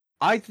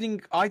 I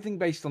think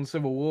based on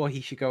Civil War,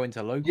 he should go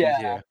into Loki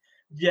tier.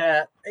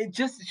 Yeah.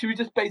 Should we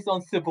just based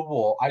on Civil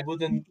War? I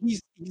wouldn't.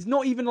 He's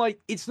not even like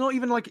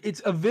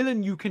it's a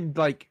villain you can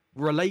like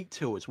relate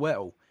to as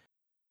well.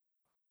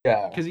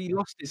 Yeah. Because he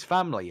lost his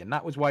family, and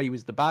that was why he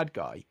was the bad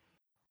guy.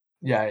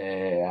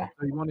 Yeah.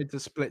 So he wanted to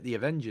split the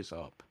Avengers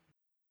up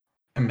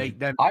and make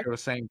them feel the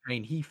same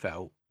pain he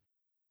felt.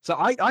 So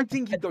I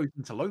think he goes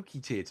into Loki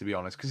tier, to be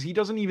honest, because he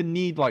doesn't even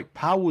need like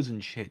powers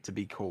and shit to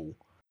be cool.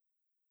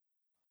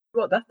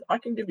 Well, I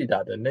can give you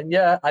that, and then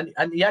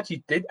and he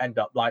actually did end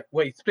up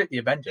he split the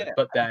Avengers,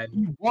 but then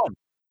he won.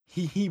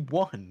 He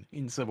won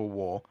in Civil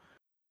War.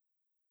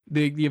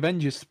 The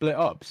Avengers split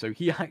up, so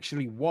he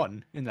actually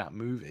won in that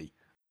movie.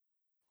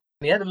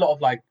 He had a lot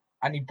of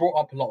and he brought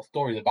up a lot of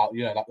stories about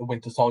the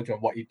Winter Soldier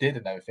and what he did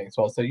and everything as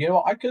well. So you know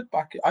what, I could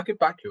back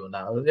you on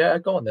that. Yeah,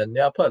 go on then.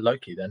 Yeah, I'll put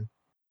Loki then.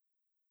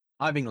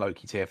 I think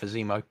Loki tier for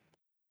Zemo.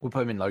 We'll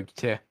put him in Loki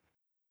tier.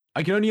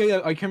 I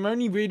can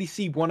only really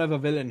see one other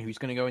villain who's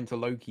going to go into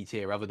Loki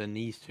tier other than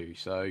these two.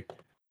 So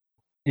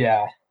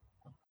yeah.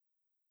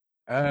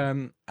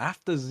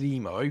 After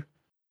Zemo,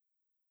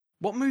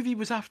 what movie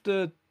was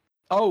after?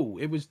 Oh,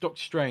 it was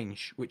Doctor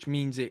Strange, which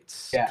means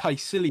it's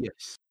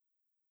Kaecilius.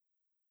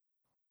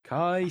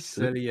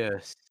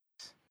 Kaecilius.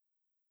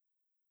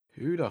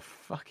 Who the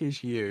fuck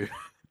is you?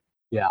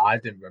 Yeah, I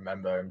didn't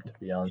remember him, to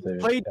be honest.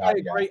 He's played by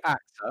a great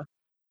actor.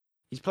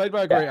 He's played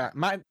by a great actor.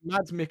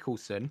 Mads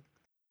Mikkelsen.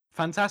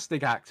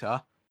 Fantastic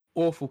actor.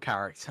 Awful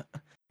character.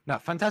 No,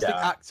 fantastic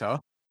actor.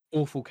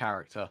 Awful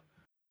character.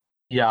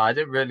 Yeah, I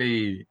didn't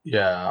really...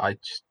 Yeah, I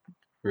just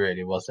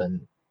really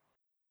wasn't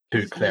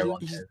too clear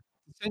on him.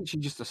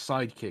 Essentially just a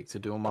sidekick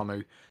to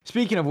Dormammu.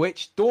 Speaking of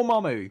which,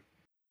 Dormammu.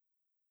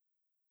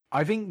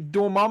 I think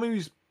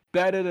Dormammu's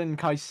better than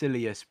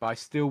Kaecilius, but I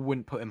still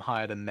wouldn't put him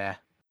higher than there.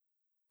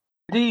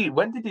 Did he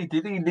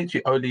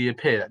literally only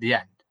appear at the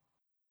end?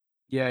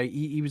 Yeah,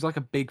 he was like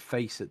a big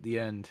face at the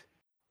end.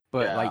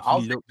 But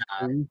he looked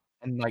cool,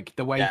 and like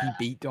the way he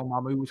beat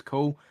Dormammu was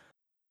cool.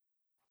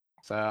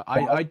 So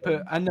I'd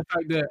put, and the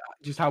fact that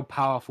just how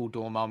powerful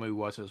Dormammu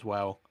was as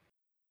well.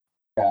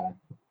 Yeah.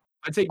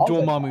 I'd say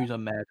Dormammu's a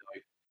mare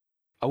though.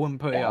 I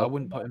wouldn't put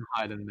him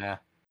higher than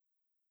there.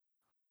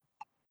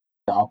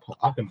 Yeah,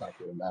 I can back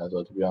you in there as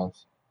well, to be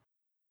honest.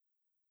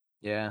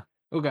 Yeah,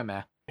 we'll go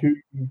mare.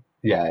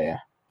 Yeah.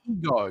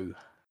 Ego,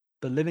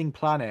 the Living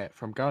Planet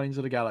from Guardians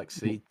of the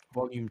Galaxy,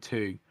 Volume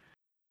 2.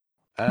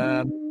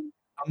 And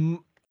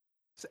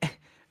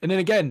then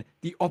again,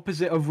 the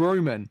opposite of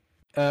Ronan,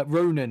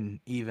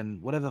 even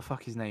whatever the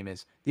fuck his name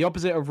is, the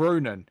opposite of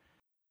Ronan.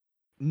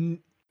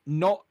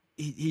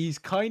 He's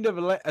kind of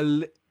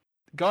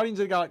Guardians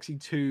of the Galaxy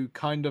 2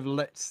 kind of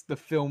lets the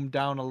film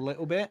down a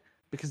little bit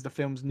because the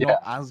film's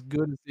not as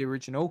good as the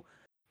original.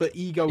 But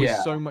Ego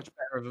is so much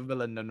better of a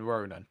villain than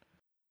Ronan.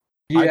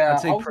 Yeah, I'd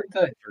say Ego.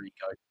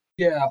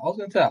 Yeah, I was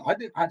going to say, I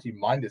didn't actually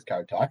mind this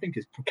character. I think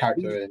his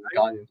character in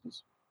Guardians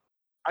was...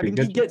 I think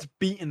he gets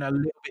beaten a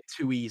little bit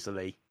too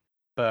easily,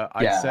 but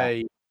I'd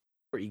say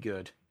pretty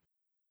good.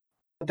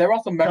 There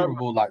are some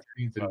memorable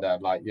scenes in there,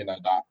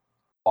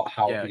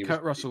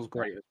 Kurt Russell's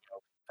great as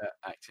well at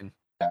acting.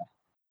 Yeah,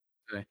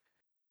 so,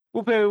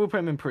 we'll put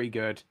him in pretty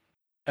good.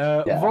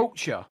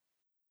 Vulture.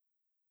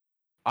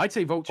 I'd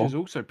say Vulture's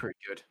also pretty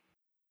good.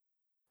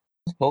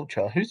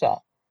 Vulture, who's that?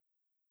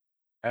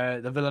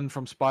 The villain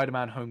from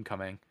Spider-Man: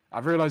 Homecoming.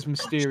 I've realised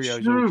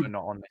Mysterio's also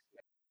not on this.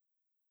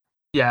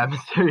 Yeah,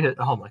 Mysterio.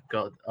 Oh my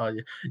god.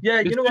 Yeah,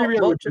 you know what?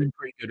 Mysterio would be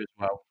pretty good as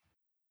well.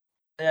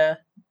 Yeah.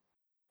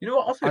 You know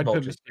what? I'll say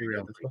Vulture.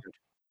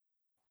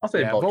 I'll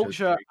say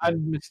Vulture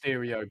and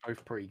Mysterio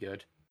both pretty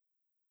good.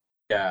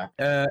 Yeah.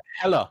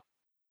 Hela.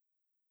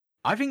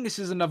 I think this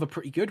is another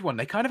pretty good one.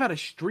 They kind of had a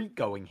streak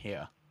going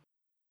here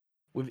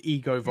with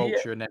Ego,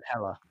 Vulture, and then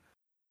Hela.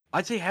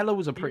 I'd say Hela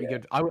was a pretty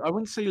good. I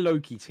wouldn't say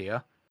Loki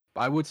tier,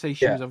 but I would say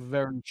she was a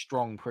very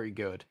strong, pretty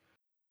good.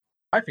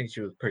 I think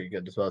she was pretty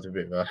good as well, to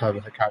be her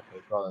character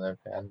as well, and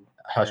everything, and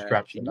her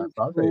straps and that.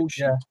 Cool.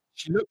 She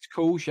looked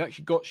cool. She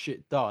actually got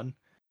shit done.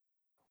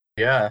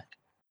 Yeah.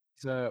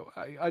 So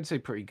I'd say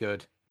pretty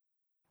good.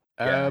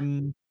 Yeah.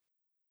 And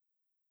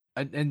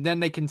then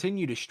they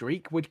continue to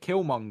streak with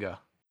Killmonger.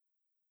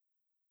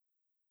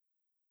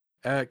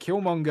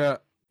 Killmonger.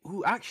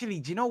 Ooh, actually,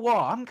 do you know what?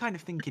 I'm kind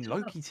of thinking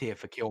Loki tier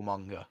for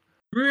Killmonger.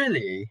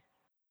 Really?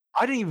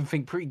 I didn't even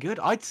think pretty good.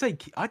 I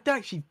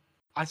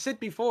said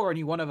before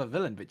only one other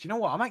villain, but you know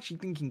what? I'm actually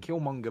thinking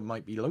Killmonger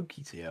might be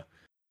Loki tier.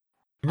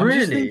 Really? I'm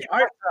just thinking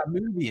about that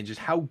movie and just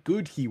how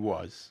good he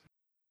was.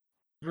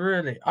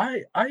 Really?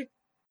 I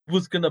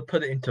was gonna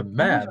put it into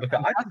mare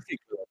because I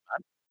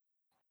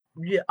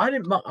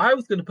didn't. I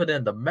was gonna put it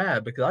in the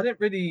mare because I didn't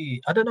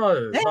really. I don't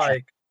know.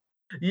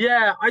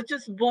 Yeah. I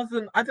just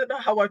wasn't. I don't know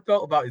how I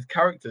felt about his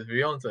character. To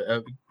be honest,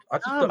 I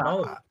just don't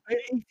know.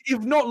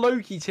 If not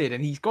Loki tier,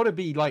 then he's got to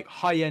be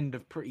high end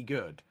of pretty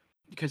good.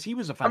 because he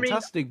was a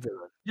fantastic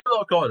villain. You're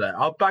not going there.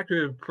 I'll back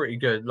you pretty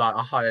good, like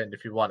a high end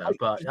if you want it.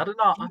 But I don't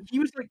know. He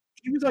was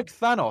like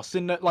Thanos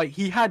in that, like,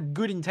 he had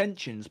good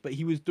intentions, but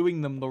he was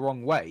doing them the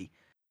wrong way.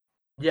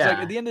 Yeah. Like,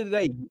 at the end of the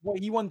day, what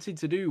he wanted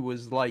to do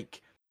was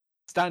like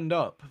stand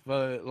up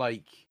for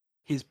like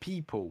his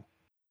people.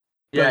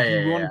 But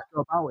he wanted to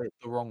go about it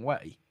the wrong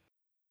way.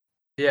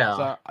 Yeah.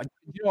 So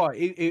you know what,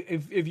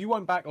 if you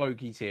went back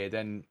Loki tier,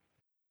 then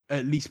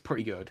at least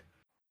pretty good.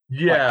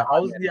 Yeah,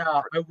 like,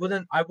 I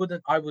wouldn't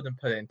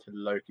put it into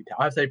Loki tier.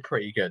 I'd say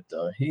pretty good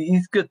though.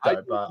 He's good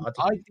though,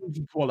 I think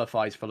he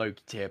qualifies for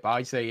Loki tier. But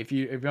I say if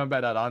you went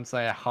better, I'd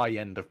say a high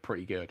end of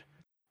pretty good.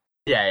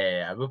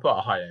 Yeah. We'll put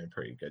a high end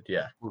pretty good.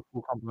 Yeah, we'll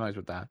compromise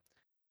with that.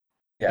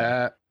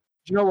 Yeah.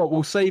 Do you know what?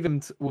 We'll save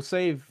him. We'll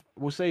save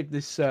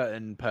this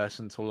certain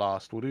person till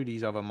last. We'll do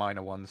these other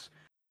minor ones.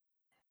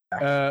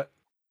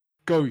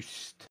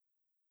 Ghost.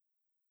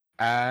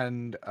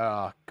 And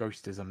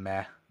Ghost is a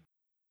meh.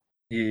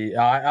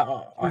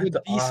 Yeah,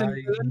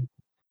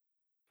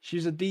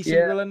 She's a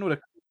decent villain with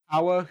a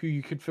power who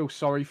you could feel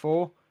sorry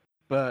for,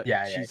 but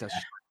she's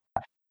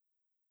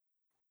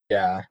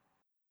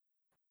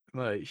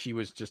like, she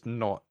was just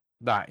not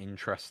that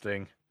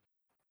interesting.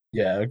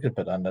 Yeah, I could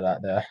put under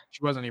that there.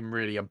 She wasn't even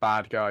really a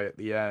bad guy at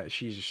the end.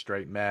 She's a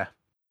straight meh.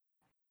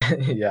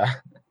 Yeah.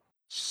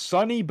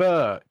 Sonny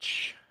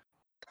Birch.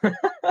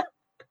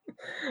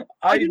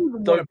 I didn't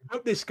even want to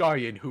put this guy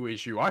in Who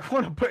Is You. I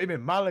want to put him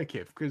in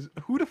Malekith, because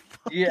who the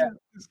fuck is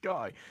this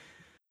guy?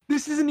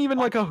 This isn't even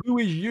like a Who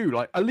Is You.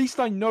 Like, at least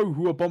I know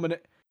who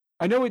Abomination.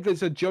 I know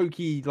it's a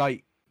jokey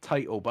like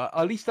title, but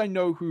at least I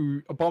know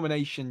who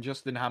Abomination,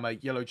 Justin Hammer,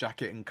 Yellow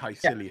Jacket, and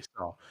Caecilius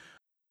are.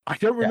 I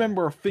don't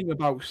remember a thing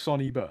about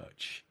Sonny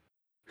Birch.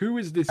 Who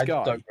is this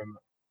guy?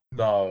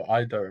 No,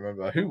 I don't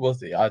remember. Who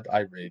was he? I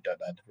really don't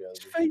know.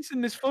 His face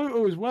in this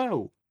photo as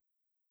well.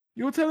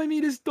 You're telling me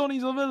this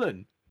Donnie's a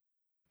villain?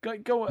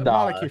 Go at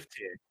Malekith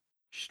tier.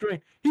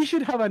 Straight. He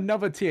should have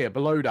another tier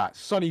below that.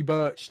 Sonny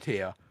Birch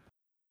tier.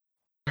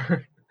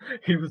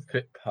 He was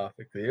fit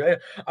perfectly.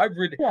 I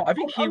think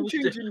he was.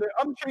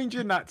 I'm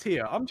changing that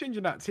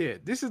tier.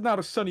 This is now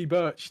the Sonny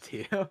Birch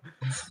tier.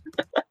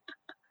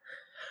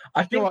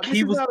 I think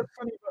he was.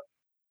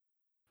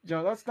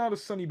 That's now the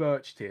Sonny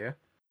Birch tier,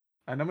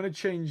 and I'm going to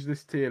change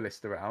this tier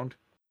list around,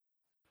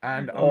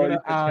 and I'm going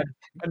to add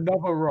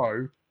another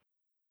row.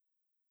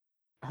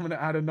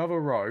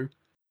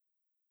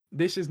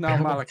 This is now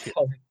Malekith.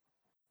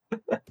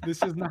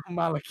 This is now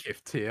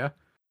Malekith tier.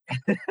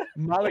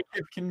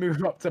 Malekith can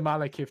move up to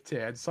Malekith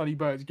tier, and Sonny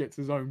Birch gets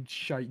his own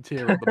shite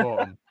tier at the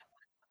bottom.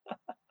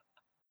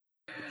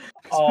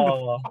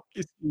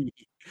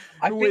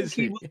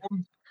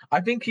 I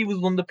think he was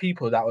one of the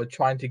people that were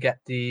trying to get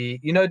the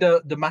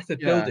massive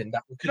building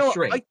that could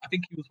shrink. I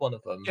think he was one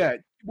of them. Yeah.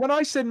 When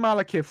I said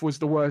Malekith was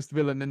the worst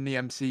villain in the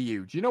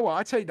MCU, do you know what?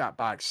 I take that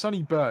back.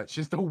 Sonny Birch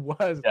is the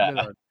worst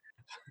villain.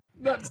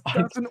 That's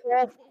an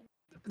awful.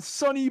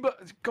 Sonny,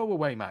 but go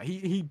away, Matt.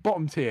 He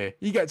bottom tier.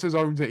 He gets his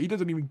own tier. He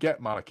doesn't even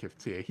get Malekith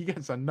tier. He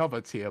gets another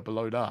tier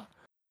below that.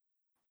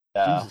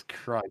 Yeah. Jesus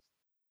Christ.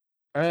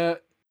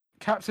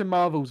 Captain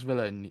Marvel's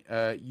villain,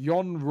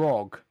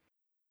 Yon-Rogg.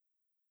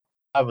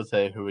 I would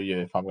say Who Are You,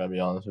 if I'm going to be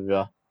honest with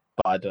you.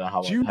 But I don't know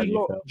how you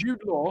feel.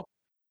 Jude Law,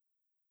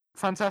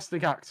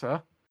 fantastic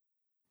actor.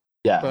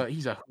 Yeah. But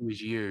he's a Who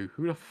Is You?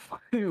 Who the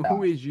fuck?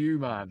 Who is you,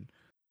 man?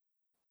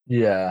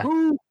 Yeah.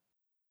 Who?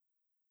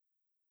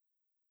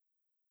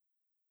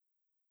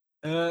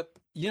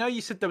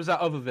 You said there was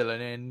that other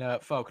villain in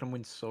Falcon and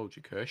Winter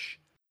Soldier, Kush.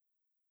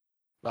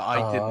 That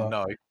I didn't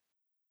know.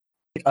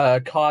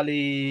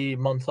 Carly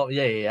Monson.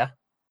 Yeah.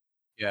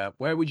 Yeah.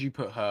 Where would you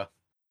put her?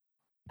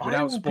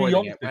 Without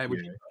spoiling it, where would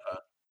you put her?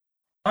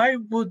 I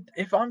would,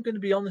 if I'm going to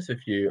be honest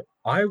with you,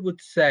 I would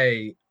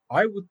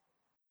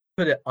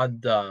put it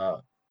under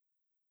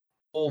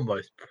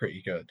almost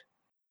pretty good.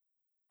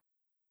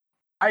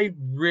 I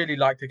really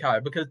like the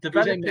character because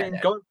developing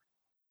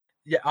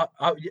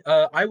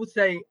I would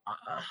say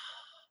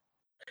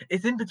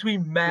it's in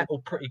between meh or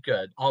pretty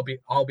good. I'll be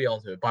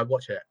honest with you. If I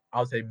watch it,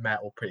 I'll say meh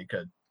or pretty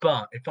good.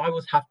 But if I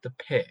was have to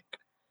pick,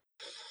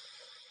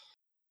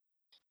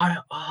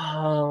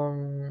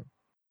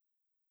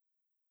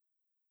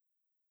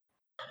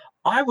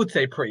 I would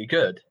say pretty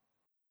good.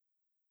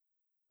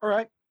 All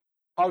right,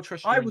 I'll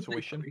trust your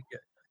intuition.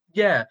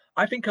 Yeah,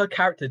 I think her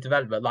character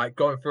development, like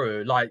going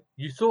through, like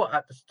you saw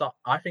at the start.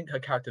 I think her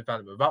character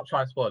development, without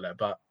trying to spoil it,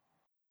 but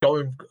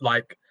going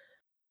like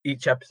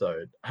each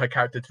episode, her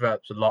character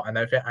develops a lot and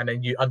everything, and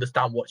then you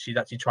understand what she's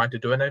actually trying to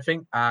do and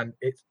everything, and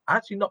it's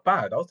actually not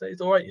bad. I'll say it's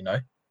all right, you know.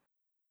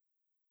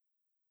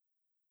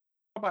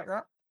 How about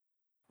that?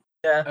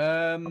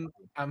 Yeah.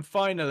 And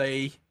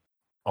finally,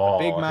 the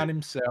big man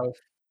himself.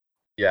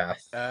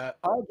 Yes.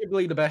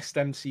 Arguably the best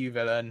MCU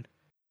villain,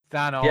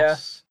 Thanos. Yeah.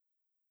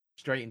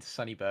 Straight into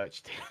Sonny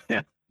Birch.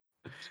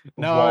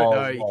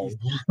 No.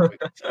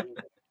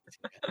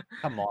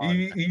 Come on.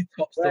 He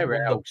tops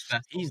the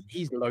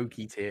He's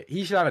Loki tier.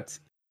 He should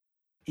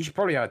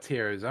probably have a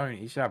tier of his own.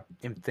 He should have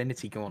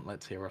Infinity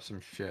Gauntlet tier or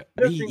some shit.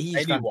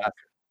 He's fantastic.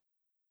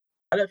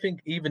 I don't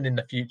think even in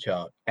the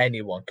future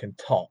anyone can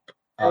top.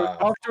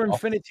 After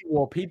Infinity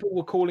War, people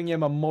were calling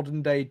him a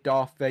modern day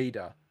Darth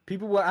Vader.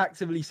 People were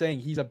actively saying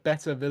he's a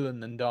better villain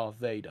than Darth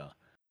Vader.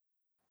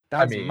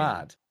 That's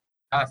mad.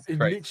 That's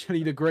crazy.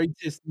 Literally the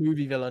greatest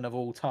movie villain of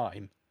all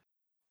time.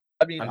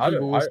 I mean, and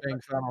people were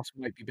saying Thanos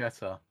might be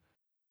better.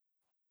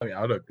 I mean,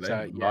 I don't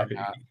blame him.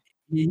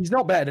 He's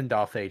not better than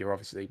Darth Vader,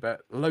 obviously,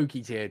 but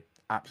Loki tier,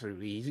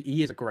 absolutely.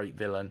 He is a great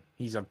villain.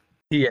 He is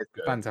good.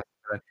 Fantastic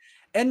villain.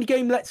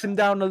 Endgame lets him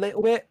down a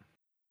little bit.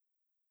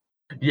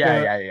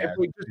 Yeah. If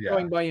we're just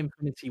going by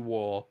Infinity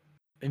War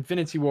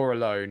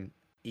alone,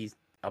 he's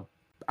an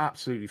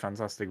absolutely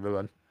fantastic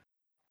villain.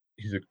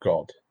 He's a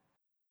god.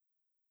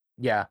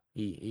 Yeah,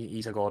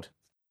 he's a god.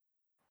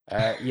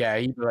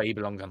 He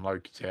belongs on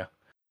Loki tier.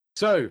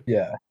 So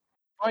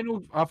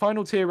our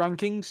final tier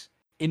rankings.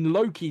 In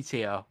Loki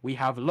tier, we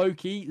have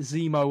Loki,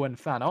 Zemo, and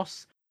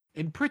Thanos.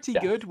 In Pretty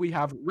Good, we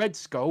have Red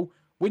Skull,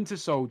 Winter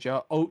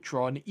Soldier,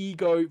 Ultron,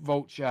 Ego,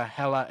 Vulture,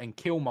 Hela, and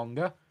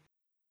Killmonger.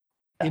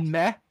 In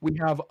Meh, we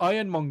have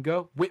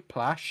Ironmonger,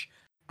 Whiplash,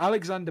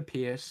 Alexander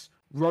Pierce,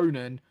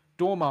 Ronan,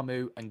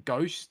 Dormammu, and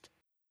Ghost.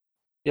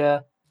 Yeah.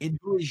 In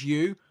Who Is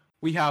You,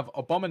 we have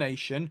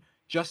Abomination,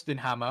 Justin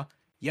Hammer,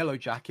 Yellow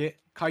Jacket,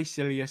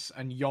 Caecilius,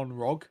 and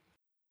Yon-Rogg.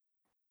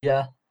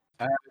 Yeah.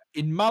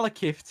 In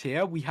Malekith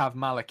tier, we have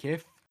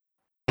Malekith.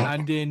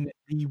 And in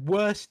the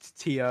worst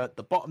tier,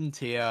 the bottom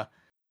tier,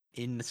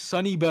 in the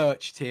Sunny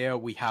Birch tier,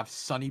 we have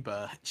Sunny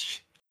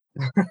Birch.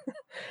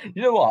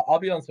 You know what? I'll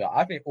be honest with you.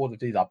 I think all of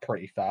these are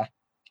pretty fair.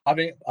 I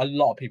think a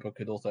lot of people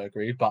could also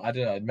agree, but I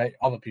don't know.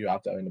 Other people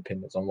have their own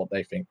opinions on what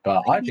they think,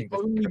 but I think this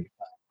is pretty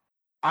fair.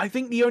 I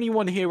think the only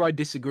one here I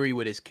disagree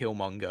with is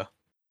Killmonger.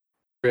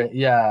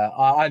 Yeah,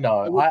 I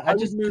know. I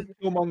just move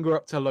Killmonger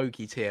up to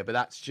Loki tier, but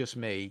that's just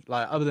me.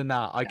 Like, other than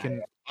that, I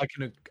think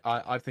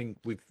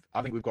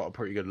we've got a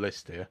pretty good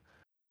list here.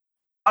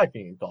 I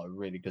think you've got a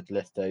really good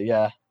list here.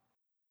 Yeah.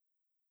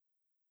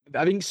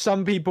 I think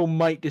some people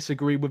might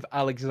disagree with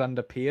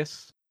Alexander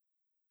Pierce.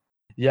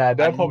 Yeah,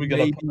 they're probably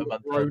going to put them at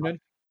Ronan.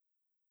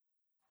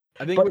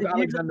 I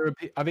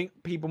think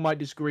people might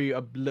disagree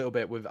a little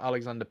bit with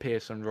Alexander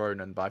Pierce and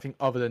Ronan, but I think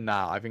other than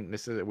that, I think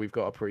we've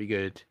got a pretty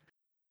good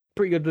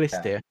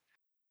list here.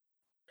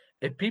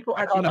 If people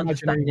I can't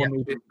imagine anyone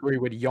would disagree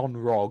with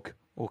Yon-Rogg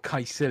or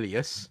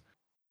Caecilius.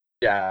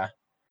 Yeah.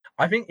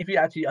 I think if you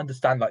actually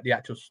understand like the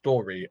actual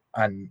story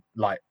and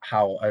like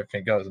how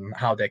everything goes and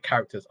how their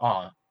characters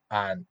are,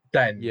 and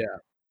then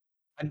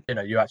and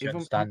you actually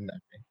understand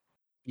everything.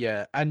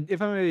 Yeah, and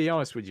if I'm really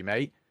honest with you,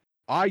 mate,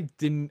 I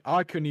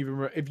couldn't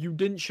even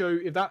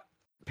if that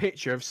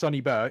picture of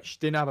Sunny Birch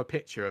didn't have a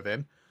picture of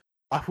him,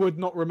 I would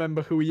not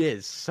remember who he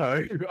is.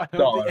 So I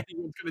don't think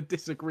anyone's going to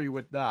disagree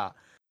with that.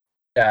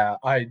 Yeah,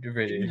 I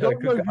really. If you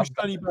don't know who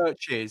Sunny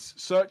Birch is,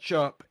 search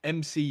up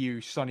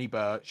MCU Sunny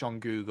Birch on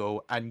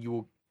Google, and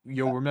you'll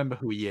remember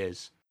who he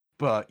is,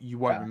 but you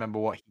won't remember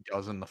what he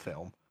does in the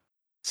film.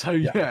 So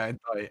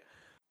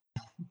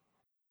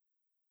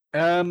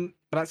but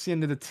that's the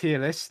end of the tier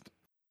list.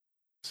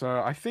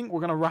 So I think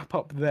we're gonna wrap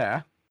up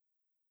there.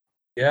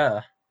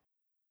 Yeah.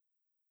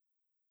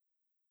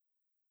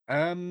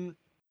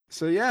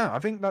 So I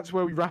think that's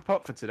where we wrap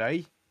up for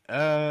today.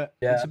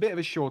 It's a bit of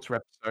a shorter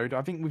episode.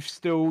 I think we've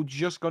still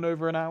just gone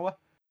over an hour.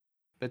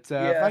 But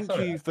thank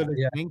you for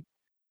listening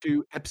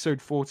to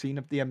episode 14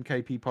 of the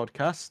MKP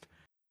podcast.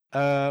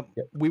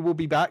 We will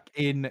be back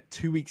in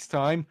 2 weeks'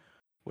 time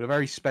with a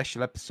very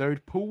special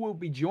episode. Paul will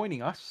be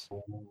joining us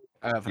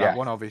for that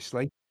one,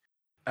 obviously.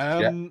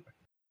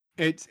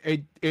 It's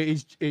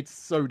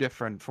so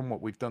different from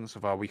what we've done so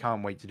far. We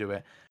can't wait to do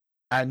it.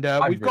 And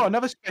we've got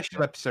another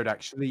special episode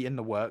actually in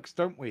the works,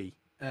 don't we,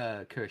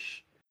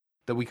 Kush?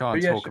 That we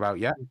can't talk about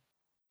yet.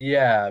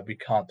 Yeah, we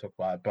can't talk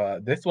about it,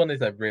 but this one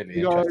is a really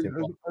interesting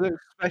one. A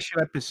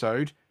special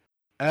episode.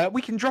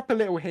 We can drop a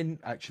little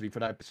hint actually for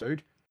that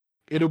episode.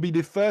 It'll be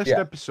the first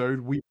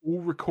episode we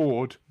all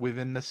record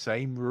within the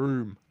same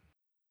room.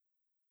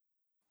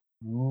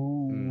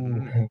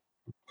 Ooh.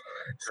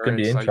 It's going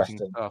to be interesting.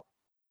 Stuff.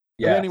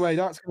 Yeah. But anyway,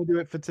 that's going to do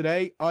it for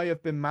today. I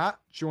have been Matt,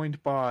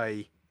 joined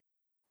by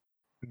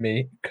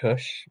me,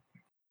 Kush.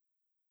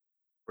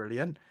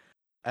 Brilliant.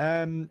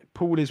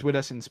 Paul is with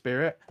us in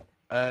spirit.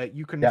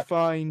 You can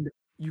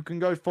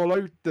go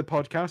follow the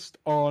podcast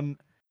on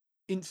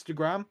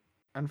Instagram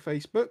and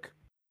Facebook.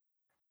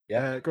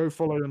 Yeah. Go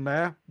follow them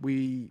there.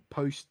 We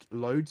post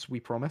loads,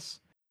 we promise.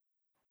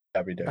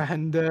 Yeah, we do.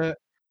 And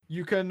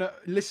you can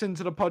listen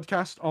to the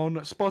podcast on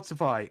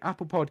Spotify,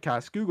 Apple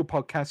Podcasts, Google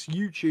Podcasts,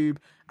 YouTube,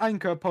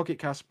 Anchor, Pocket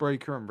Cast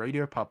Breaker, and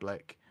Radio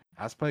Public,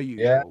 as per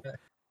usual.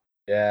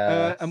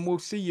 Yeah. And we'll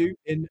see you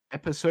in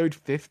episode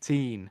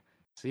 15.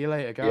 See you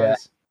later,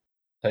 guys.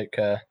 Yeah. Take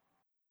care.